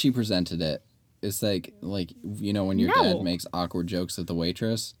way that she presented it is like you know, when your No. dad makes awkward jokes at the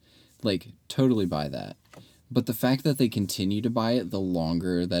waitress, like, totally buy that. But the fact that they continue to buy it the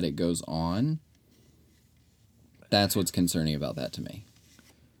longer that it goes on, that's what's concerning about that to me.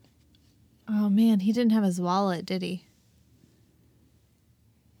 Oh, man. He didn't have his wallet, did he?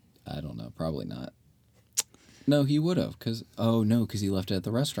 I don't know. Probably not. No, he would have. Because he left it at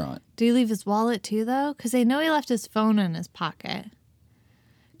the restaurant. Did he leave his wallet too, though? Because I know he left his phone in his pocket.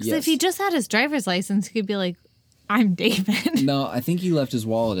 Because if he just had his driver's license, he could be like, I'm David. No, I think he left his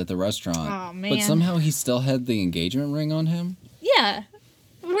wallet at the restaurant. Oh, man. But somehow he still had the engagement ring on him. Yeah.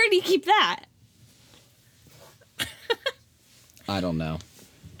 Where do you keep that? I don't know.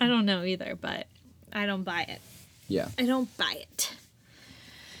 I don't know either, but I don't buy it. Yeah. I don't buy it.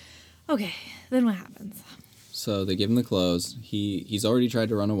 Okay, then what happens? So they give him the clothes. He's already tried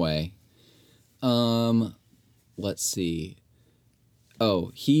to run away. Let's see.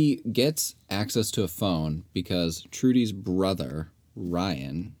 Oh, he gets access to a phone because Trudy's brother,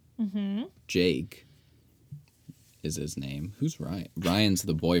 Ryan, Jake, is his name. Who's Ryan? Ryan's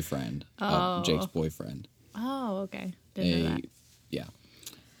the boyfriend of Jake's boyfriend. Oh, okay. Didn't know that.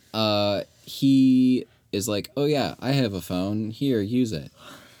 Yeah. He is like, oh yeah, I have a phone. Here, use it.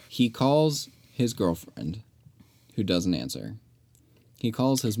 He calls his girlfriend, who doesn't answer. He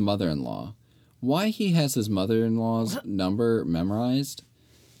calls his mother-in-law. Why he has his mother-in-law's number memorized,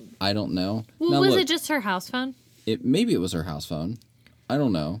 I don't know. Well, now, was look, it just her house phone? Maybe it was her house phone. I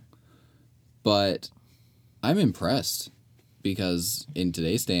don't know. But I'm impressed because in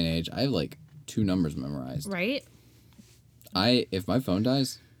today's day and age, I have like 2 numbers memorized. Right? If my phone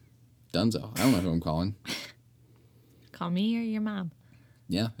dies, dunzo. I don't know who I'm calling. Call me or your mom.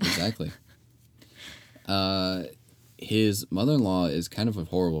 Yeah, exactly. His mother-in-law is kind of a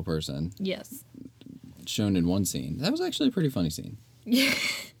horrible person. Yes. Shown in one scene. That was actually a pretty funny scene.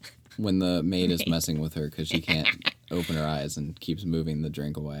 When the maid is messing with her because she can't open her eyes and keeps moving the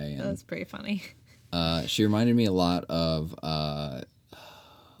drink away. And, That was pretty funny. she reminded me a lot of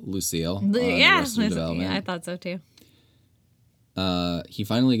Lucille. On Yeah, Arrested Development. I thought so too. He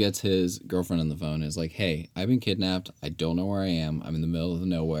finally gets his girlfriend on the phone and is like, hey, I've been kidnapped. I don't know where I am. I'm in the middle of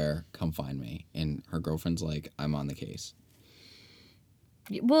nowhere. Come find me. And her girlfriend's like, I'm on the case.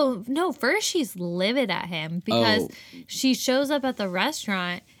 Well, no, first she's livid at him because she shows up at the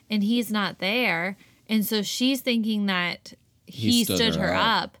restaurant and he's not there. And so she's thinking that he stood her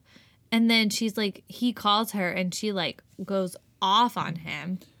up. And then she's like, he calls her and she like goes off on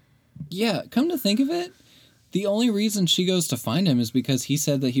him. Yeah, come to think of it, the only reason she goes to find him is because he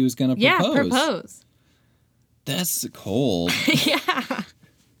said that he was going to propose. Yeah, propose. That's cold. Yeah.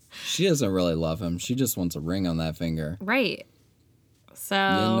 She doesn't really love him. She just wants a ring on that finger. Right. So.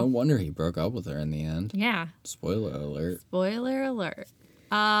 Yeah, no wonder he broke up with her in the end. Yeah. Spoiler alert. Spoiler alert.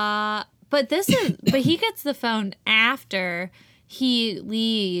 But he gets the phone after he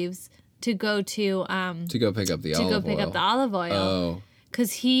leaves to go to pick up the olive oil. Oh.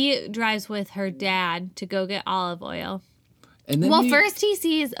 Because he drives with her dad to go get olive oil. And then first he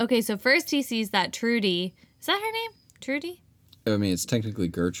sees that Trudy, is that her name? Trudy? I mean, it's technically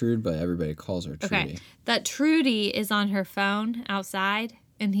Gertrude, but everybody calls her Trudy. Okay. That Trudy is on her phone outside,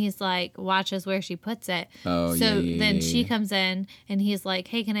 and he's like, watches where she puts it. Oh, so yeah. then she comes in, and he's like,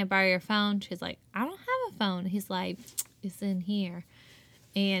 hey, can I borrow your phone? She's like, I don't have a phone. He's like, it's in here.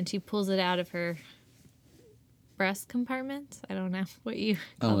 And she pulls it out of her breast compartment. I don't know what you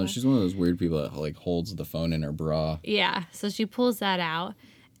I don't know. She's one of those weird people that like holds the phone in her bra. Yeah. So she pulls that out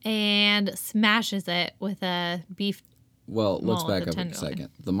and smashes it with a beef. Well, let's Well, back the up a tenderloin. second.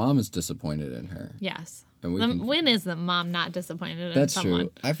 The mom is disappointed in her. Yes. And When is the mom not disappointed in That's someone?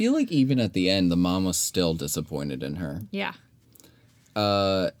 true. I feel like even at the end, the mom was still disappointed in her. Yeah.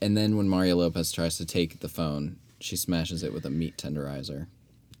 And then when Mario Lopez tries to take the phone, she smashes it with a meat tenderizer.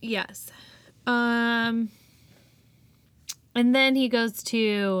 Yes. And then he goes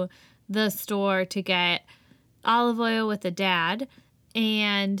to the store to get olive oil with the dad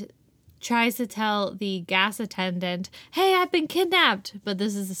and tries to tell the gas attendant, hey, I've been kidnapped. But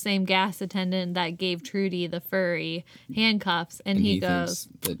this is the same gas attendant that gave Trudy the furry handcuffs. And he goes,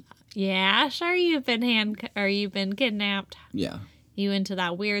 thinks that, yeah, sure, you've been kidnapped. yeah. You into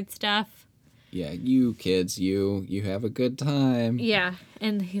that weird stuff? Yeah, you kids, you have a good time. Yeah.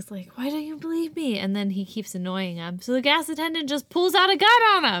 And he's like, why don't you believe me? And then he keeps annoying him. So the gas attendant just pulls out a gun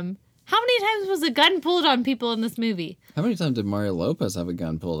on him. How many times was a gun pulled on people in this movie? How many times did Mario Lopez have a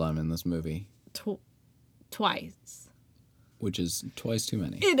gun pulled on him in this movie? Twice. Which is twice too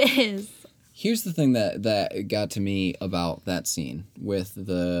many. It is. Here's the thing that got to me about that scene with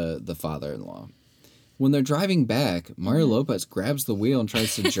the father-in-law. When they're driving back, Mario Lopez grabs the wheel and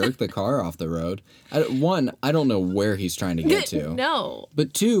tries to jerk the car off the road. One, I don't know where he's trying to get to. No.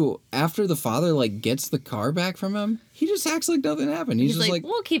 But two, after the father gets the car back from him, he just acts like nothing happened. He's just like,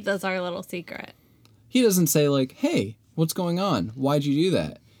 we'll keep this our little secret. he doesn't say hey, what's going on? Why'd you do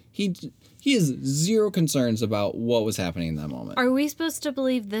that? He has zero concerns about what was happening in that moment. Are we supposed to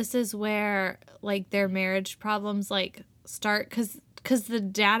believe this is where, like, their marriage problems, like, start? Because the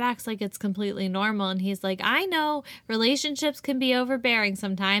dad acts like it's completely normal, and he's like, I know relationships can be overbearing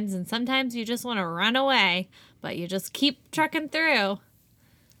sometimes, and sometimes you just want to run away, but you just keep trucking through.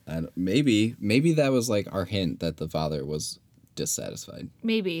 And maybe that was like our hint that the father was dissatisfied.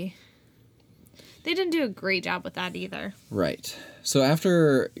 Maybe. They didn't do a great job with that either. Right. So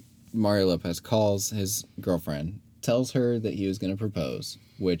after Mario Lopez calls his girlfriend, tells her that he was going to propose,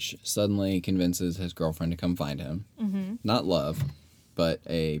 which suddenly convinces his girlfriend to come find him. Mm-hmm. Not love, but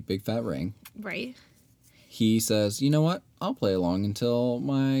a big fat ring. Right. He says, you know what? I'll play along until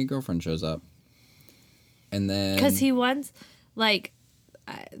my girlfriend shows up. And then... Because he wants, like,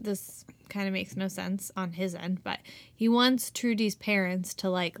 this kind of makes no sense on his end, but he wants Trudy's parents to,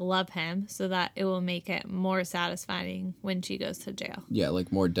 like, love him so that it will make it more satisfying when she goes to jail. Yeah,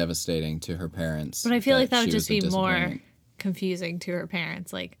 like, more devastating to her parents. But I feel like that would she just was a be more disappointment. confusing to her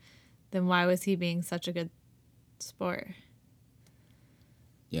parents. Like, then why was he being such a good sport?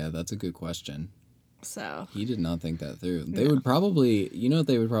 Yeah, that's a good question. So... He did not think that through. They would probably, you know what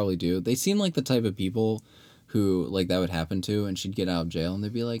they would probably do? They seem like the type of people who, like, that would happen to, and she'd get out of jail, and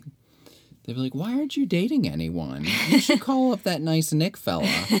they'd be like, why aren't you dating anyone? You should call up that nice Nick fella.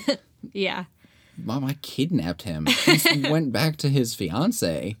 Yeah. Mom, I kidnapped him. He went back to his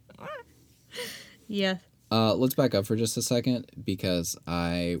fiance. Yeah. Let's back up for just a second, because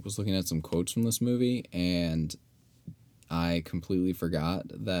I was looking at some quotes from this movie, and I completely forgot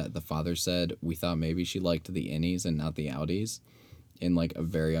that the father said we thought maybe she liked the innies and not the outies, in like a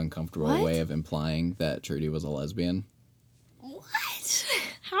very uncomfortable What? way of implying that Trudy was a lesbian. What?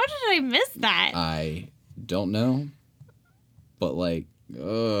 How did I miss that? I don't know, but like,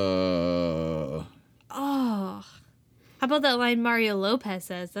 Oh. How about that line Mario Lopez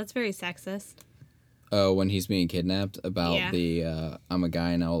says? That's very sexist. oh, when he's being kidnapped, about Yeah. the I'm a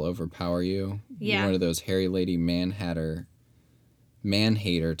guy and I'll overpower you. Yeah. You're one of those hairy lady man-hater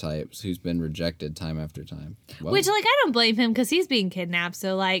types who's been rejected time after time. Well, Which, like, I don't blame him because he's being kidnapped.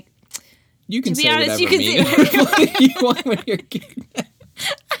 So, like, you can to be say honest, whatever you can mean say whatever you want when you're kidnapped.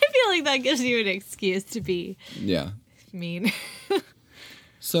 I feel like that gives you an excuse to be Yeah. mean.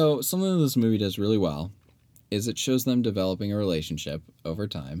 So something that this movie does really well is it shows them developing a relationship over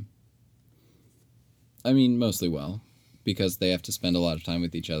time. I mean, mostly well, because they have to spend a lot of time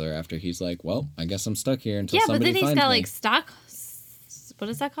with each other after he's like, well, I guess I'm stuck here until Yeah, but somebody then he's finds got, me. like, what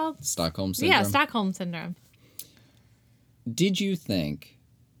is that called? Stockholm Syndrome. Yeah, Stockholm Syndrome. Did you think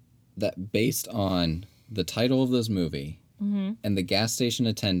that based on the title of this movie Mm-hmm. and the gas station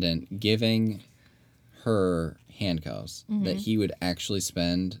attendant giving her handcuffs, Mm-hmm. that he would actually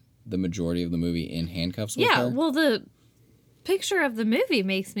spend the majority of the movie in handcuffs with Yeah, her? well, the picture of the movie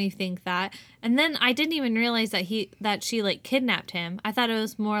makes me think that. And then I didn't even realize that she, like, kidnapped him. I thought it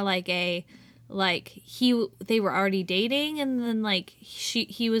was more like they were already dating, and then, like,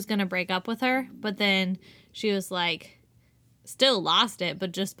 he was gonna break up with her, but then she was like, still lost it,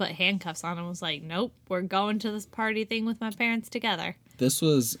 but just put handcuffs on and was like, nope, we're going to this party thing with my parents together. This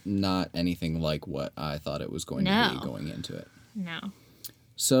was not anything like what I thought it was going to No. be going into it. No.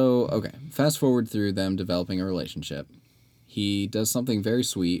 So, okay, fast forward through them developing a relationship. He does something very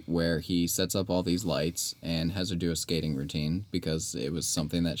sweet where he sets up all these lights and has her do a skating routine because it was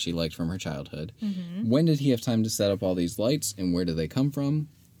something that she liked from her childhood. Mm-hmm. When did he have time to set up all these lights and where do they come from?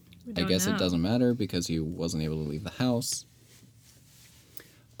 I guess it doesn't matter because he wasn't able to leave the house.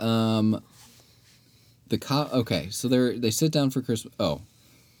 Okay, so they sit down for Christmas. Oh,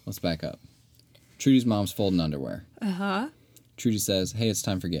 let's back up. Trudy's mom's folding underwear. Uh-huh. Trudy says, hey, it's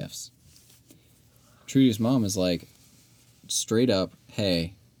time for gifts. Trudy's mom is like, straight up,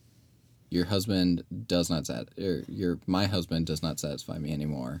 hey, your husband does not my husband does not satisfy me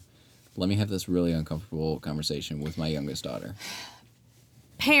anymore. Let me have this really uncomfortable conversation with my youngest daughter.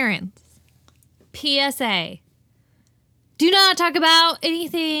 Parents, PSA, do not talk about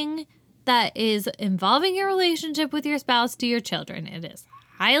anything that is involving your relationship with your spouse to your children. It is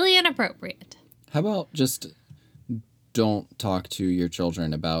highly inappropriate. How about just don't talk to your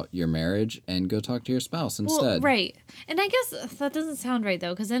children about your marriage and go talk to your spouse instead? Well, right. And I guess that doesn't sound right,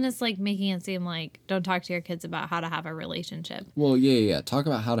 though, because then it's like making it seem like don't talk to your kids about how to have a relationship. Well, yeah. Talk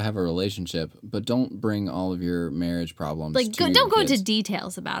about how to have a relationship, but don't bring all of your marriage problems Like, to your don't go kids. into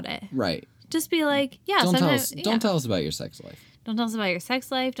details about it. Right. Just be like, yeah, Don't tell sometimes. us. Don't tell us about your sex life. Don't tell us about your sex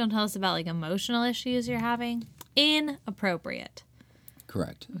life. Don't tell us about, like, emotional issues you're having. Inappropriate.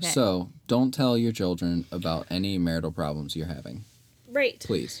 Correct. Okay. So don't tell your children about any marital problems you're having. Right.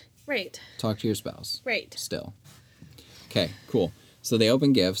 Please Right. talk to your spouse. Right. Still. Okay. Cool. So they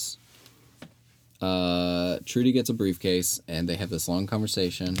open gifts. Trudy gets a briefcase, and they have this long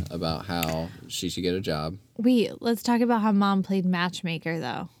conversation about how she should get a job. Wait, let's talk about how mom played matchmaker,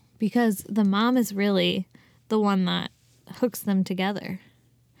 though. Because the mom is really the one that hooks them together.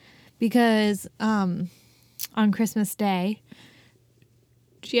 Because on Christmas Day,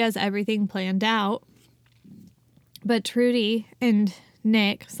 she has everything planned out. But Trudy and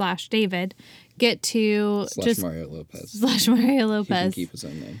Nick / David get to Mario Lopez. Mario He can Lopez. keep his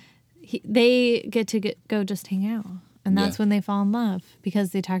own name. They get to go just hang out. And that's Yeah. when they fall in love.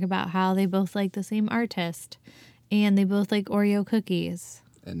 Because they talk about how they both like the same artist. And they both like Oreo cookies.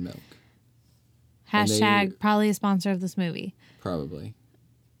 And milk. Hashtag probably a sponsor of this movie. Probably.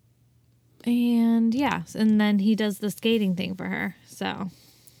 And yeah, and then he does the skating thing for her. So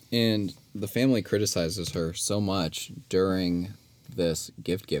And the family criticizes her so much during this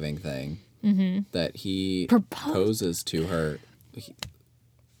gift-giving thing that he proposes to her.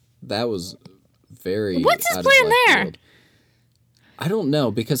 That was very What's his out of plan left there? field. I don't know,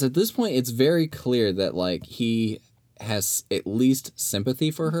 because at this point it's very clear that like he has at least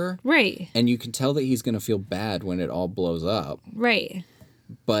sympathy for her. right, And you can tell that he's going to feel bad when it all blows up. right.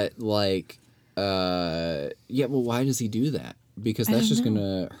 But like yeah, well, why does he do that? Because that's just going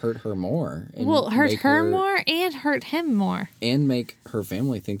to hurt her more. And Well, hurt make her more and hurt him more. and make her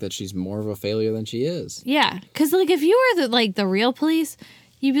family think that she's more of a failure than she is. Yeah, because like if you were the real police,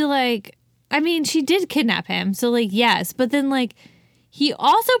 you'd be like, I mean, she did kidnap him, so like yes, but then like he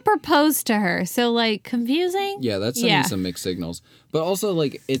also proposed to her, so like confusing. Yeah, that's sending some mixed signals. But also,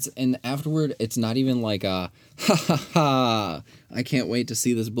 like, and afterward, it's not even like a, ha ha ha, I can't wait to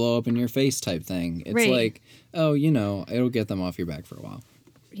see this blow up in your face type thing. It's Right. like, oh, it'll get them off your back for a while.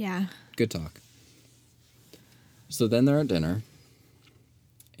 Yeah. Good talk. So then they're at dinner,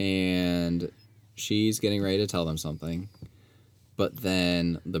 and she's getting ready to tell them something. But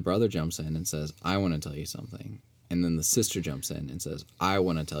then the brother jumps in and says, I want to tell you something. And then the sister jumps in and says, I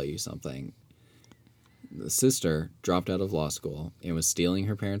want to tell you something. The sister dropped out of law school and was stealing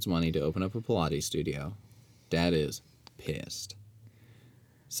her parents' money to open up a Pilates studio. Dad is pissed.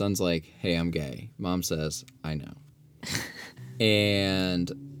 Son's like, hey, I'm gay. Mom says, I know.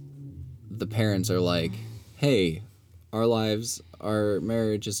 And the parents are like, hey, our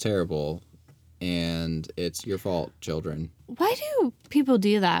marriage is terrible, and it's your fault, children. Why do people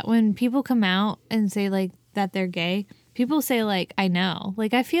do that when people come out and say like that they're gay? People say like, I know.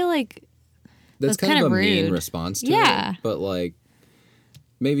 Like I feel like That's kind kinda of a mean rude. response to Yeah. it. But like,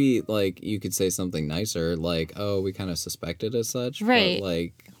 maybe like you could say something nicer, like, oh, we kind of suspected as such. Right. But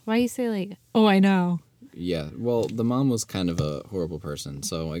like, why you say like, oh, I know. yeah. Well, the mom was kind of a horrible person,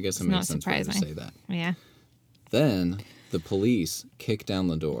 so I guess it It's not makes sense for her to surprising. say that. Yeah. Then the police kick down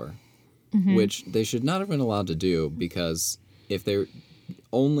the door, Mm-hmm. which they should not have been allowed to do, because if they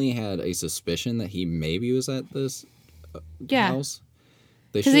only had a suspicion that he maybe was at this Yeah. house,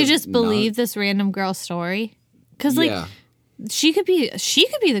 Because they should just not- believe this random girl's story. Because like yeah, she could be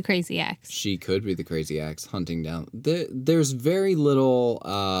the crazy ex. she could be the crazy ex hunting down. There's very little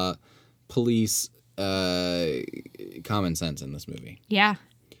police common sense in this movie. Yeah.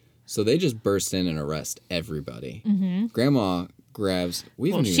 So they just burst in and arrest everybody. Mm-hmm. Grandma grabs.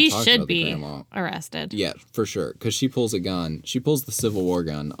 We haven't even She talked should about the be grandma. arrested. Yeah, for sure. Because she pulls a gun. She pulls the Civil War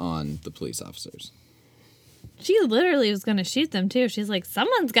gun on the police officers. She literally was going to shoot them too. She's like,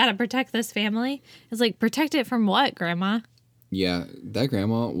 someone's got to protect this family. It's like, protect it from what, Grandma? Yeah, that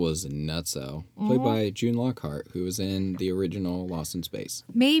grandma was nutso. Played by June Lockhart, who was in the original Lost in Space.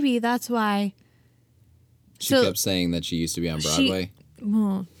 Maybe that's why. She kept saying that she used to be on Broadway.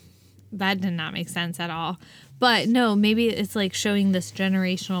 Well, that did not make sense at all. But no, maybe it's like showing this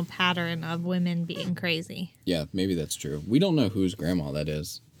generational pattern of women being crazy. Yeah, maybe that's true. We don't know whose grandma that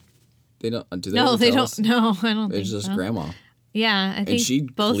is. They don't. Do they? No, ever they tell don't. us? No, I don't think It's just so. grandma Yeah, I think she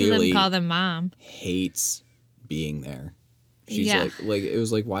both of them clearly- call them mom. hates being there. She's Yeah. like it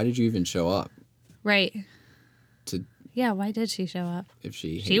was like, why did you even show up? Right. To Yeah, why did she show up? if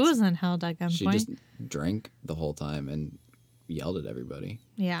she She hates- wasn't held at gunpoint. she just drank the whole time and yelled at everybody.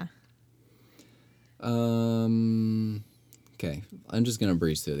 Yeah. Okay, I'm just gonna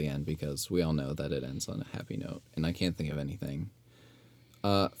breeze through the end because we all know that it ends on a happy note, and I can't think of anything.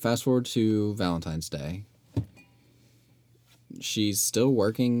 Fast forward to Valentine's Day. She's still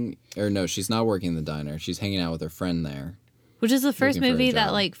working, or no, she's not working in the diner. She's hanging out with her friend there. Which is the first Looking for a movie that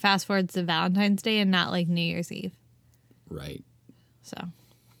job. like fast forwards to Valentine's Day and not like New Year's Eve. Right. So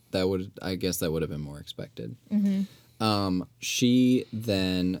I guess that would have been more expected. Mm-hmm. She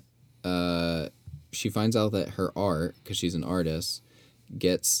then she finds out that her art, because she's an artist,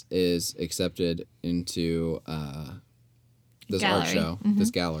 is accepted into this art Gallery. show, this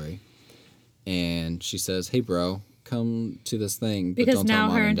gallery, and she says, "Hey, bro, come to this thing." But Because don't tell now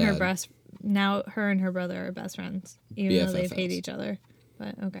Mom her and and Dad. her and her brother are best friends, even though they've hated BFFs. each other.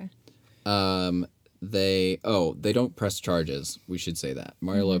 But okay. They don't press charges. We should say that.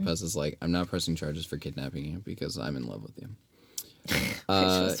 Mario Lopez is like, "I'm not pressing charges for kidnapping you because I'm in love with you." Which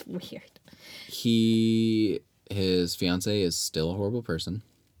was weird. His fiance is still a horrible person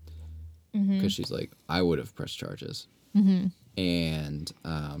because she's like, "I would have pressed charges," and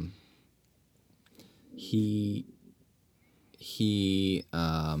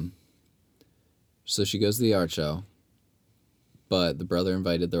so she goes to the art show. But the brother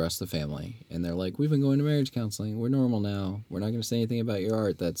invited the rest of the family, and they're like, "We've been going to marriage counseling. We're normal now. We're not going to say anything about your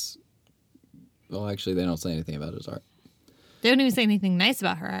art that's..." Well, actually, they don't say anything about his art. They don't even say anything nice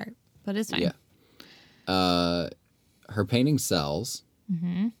about her art, but it's fine. Yeah. Her painting sells,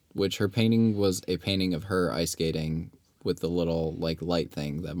 which her painting was a painting of her ice skating with the little, like, light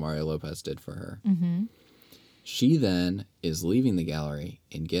thing that Mario Lopez did for her. She then is leaving the gallery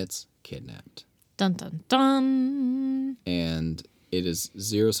and gets kidnapped. Dun dun dun. And it is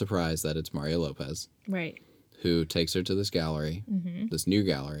zero surprise that it's Mario Lopez Right. who takes her to this gallery, this new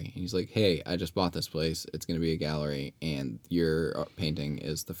gallery. And he's like, "Hey, I just bought this place. It's going to be a gallery, and your painting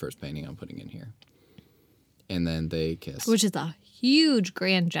is the first painting I'm putting in here." And then they kiss. Which is a huge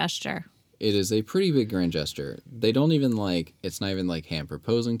grand gesture. It is a pretty big grand gesture. They don't even like, it's not even like, "Hey, I'm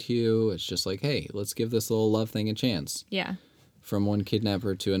proposing to you." It's just like, "Hey, let's give this little love thing a chance." Yeah. From one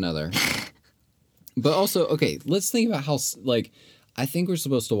kidnapper to another. But also, okay, let's think about how, like, I think we're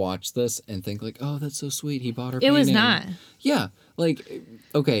supposed to watch this and think, like, "Oh, that's so sweet. He bought her It painting." was not. Yeah. Like,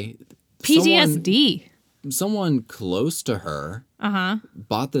 okay. PTSD. Someone close to her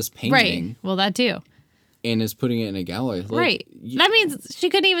bought this painting Right. Well, that too. and is putting it in a gallery. Like, Right. That means she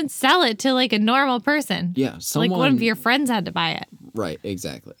couldn't even sell it to like a normal person. Yeah. Someone, Like one of your friends had to buy it. Right,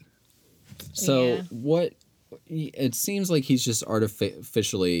 exactly. So Yeah. what... It seems like he's just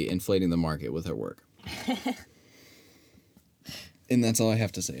artificially inflating the market with her work. And that's all I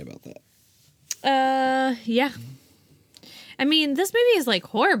have to say about that. Yeah. I mean, this movie is like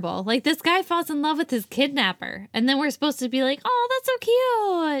horrible. Like this guy falls in love with his kidnapper, and then we're supposed to be like, "Oh, that's so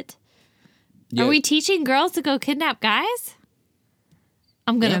cute." Yeah. Are we teaching girls to go kidnap guys?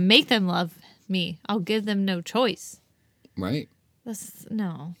 I'm gonna Yeah. make them love me. I'll give them no choice. Right.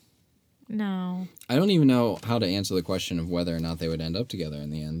 No. I don't even know how to answer the question of whether or not they would end up together in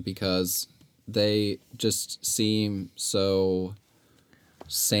the end, because they just seem so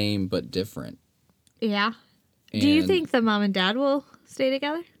same but different. Yeah. Do you And- think the mom and dad will stay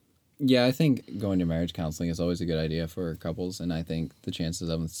together? Yeah, I think going to marriage counseling is always a good idea for couples, and I think the chances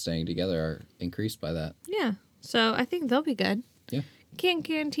of them staying together are increased by that. Yeah. So I think they'll be good. Yeah. Can't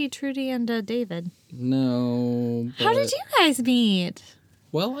guarantee Trudy and David. No. How did but- you guys meet?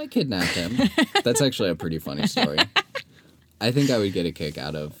 Well, I kidnapped him. That's actually a pretty funny story. I think I would get a kick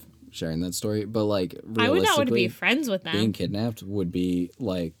out of sharing that story, but like realistically, I would not want to be friends with them. being kidnapped would be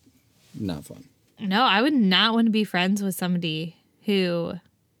like not fun. No, I would not want to be friends with somebody who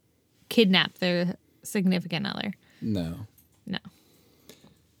kidnapped their significant other. No. No.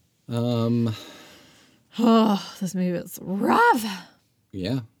 Um. Oh, this movie was rough.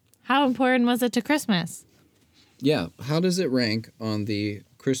 Yeah. How important was it to Christmas? Yeah. How does it rank on the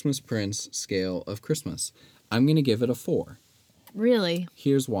Christmas Prince scale of Christmas? I'm gonna give it a 4. Really?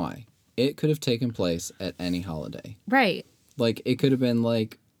 Here's why. It could have taken place at any holiday. Right. Like, it could have been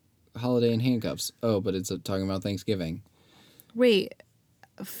like Holiday in Handcuffs. Oh, but it's talking about Thanksgiving. Wait.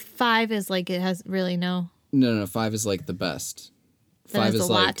 5 is like it has really no. No, 5 is like the best. That 5 has is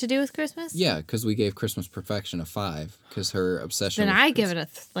a lot like, to do with Christmas? yeah, because we gave Christmas Perfection a 5 because her obsession. Then with I give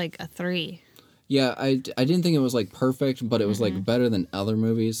Christmas- it a 3. Yeah, I didn't think it was like perfect, but it was Mm-hmm. like better than other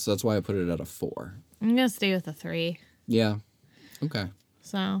movies, so that's why I put it at a 4. I'm going to stay with a 3. Yeah. Okay.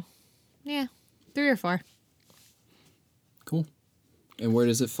 So, yeah. 3 or 4. Cool. And where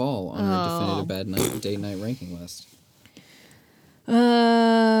does it fall on our Oh. definitive date night ranking list?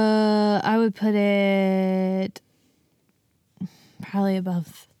 I would put it probably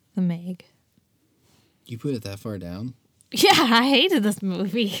above the Meg. You put it that far down? Yeah, I hated this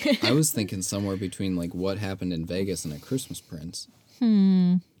movie. I was thinking somewhere between like What Happened in Vegas and A Christmas Prince.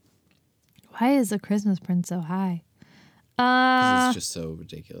 Why is A Christmas Prince so high? 'Cause it's just so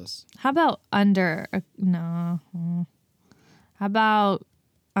ridiculous. How about under? No. How about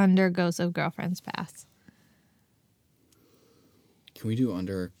under Ghosts of Girlfriends Past? Can we do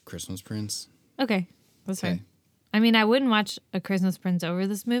Under A Christmas Prince? Okay, that's Okay. fine. I mean, I wouldn't watch A Christmas Prince over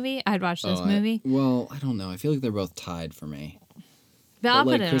this movie. I'd watch this movie, Well, I don't know. I feel like they're both tied for me. but I'll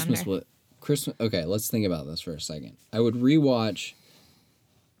But, put like, it Christmas under. would Christmas. Okay, let's think about this for a second. I would rewatch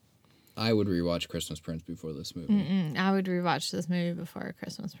I would rewatch Christmas Prince before this movie. I would rewatch this movie before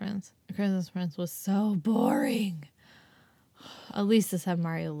Christmas Prince. Christmas Prince was so boring. At least this had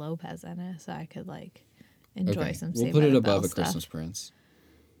Mario Lopez in it, so I could like enjoy some. We'll Saved put by it the above Bell A stuff. Christmas Prince.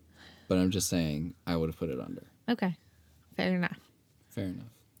 But I'm just saying I would have put it under. Okay, fair enough. Fair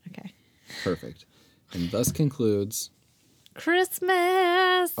enough. Okay, Perfect. And thus concludes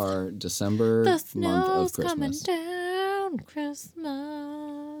Christmas. our December The month snow's of coming Christmas. down.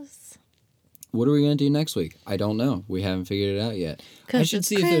 Christmas. What are we going to do next week? I don't know. We haven't figured it out yet. I 'Cause should it's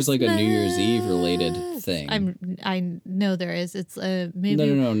see if there's like a New Year's Eve Christmas. related thing. I know there is. It's maybe.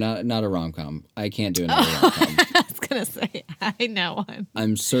 No, not a rom-com. I can't do another rom-com. I was gonna say I know one.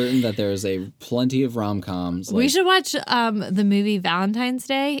 I'm certain that there is plenty of rom-coms. We like- should watch the movie Valentine's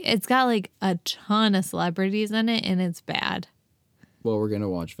Day. It's got like a ton of celebrities in it, and it's bad. Well, we're going to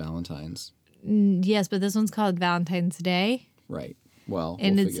watch Valentine's. Yes, but this one's called Valentine's Day, Right. Well,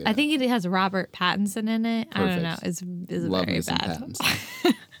 and we'll it's. figure it I out. think it has Robert Pattinson in it. I don't know. Perfect. It's Love very me some bad.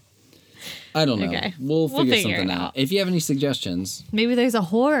 Pattinson. I don't know. Okay. We'll We'll figure figure something it out. out. If you have any suggestions, Maybe there's a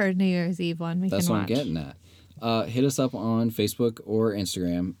horror New Year's Eve one we that's can what watch. I'm getting at. Hit us up on Facebook or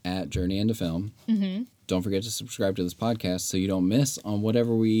Instagram at Journey into Film. Mm-hmm. Don't forget to subscribe to this podcast so you don't miss on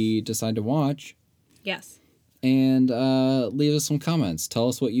whatever we decide to watch. Yes. And leave us some comments. Tell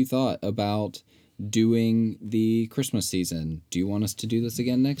us what you thought about doing the Christmas season. Do you want us to do this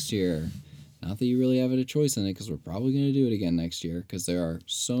again next year? Not that you really have a choice in it, because we're probably going to do it again next year, because there are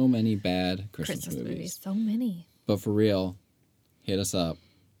so many bad Christmas movies. So many. But for real, hit us up.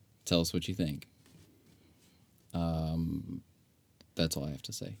 Tell us what you think. That's all I have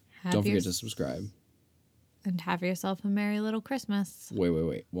to say. Don't forget to subscribe. And have yourself a merry little Christmas.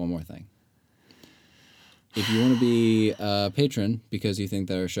 Wait. One more thing. If you want to be a patron because you think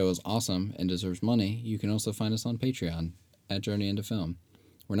that our show is awesome and deserves money, you can also find us on Patreon at Journey into Film.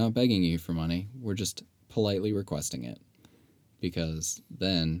 We're not begging you for money. We're just politely requesting it, because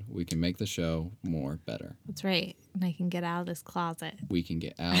then we can make the show better. That's right. And I can get out of this closet. We can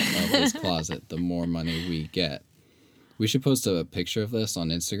get out of this closet the more money we get. We should post a picture of this on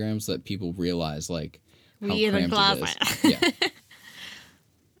Instagram so that people realize like how We in a cramped it closet. is. Yeah.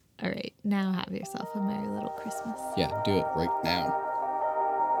 All right. Now have yourself a merry little Christmas. Yeah, do it right now.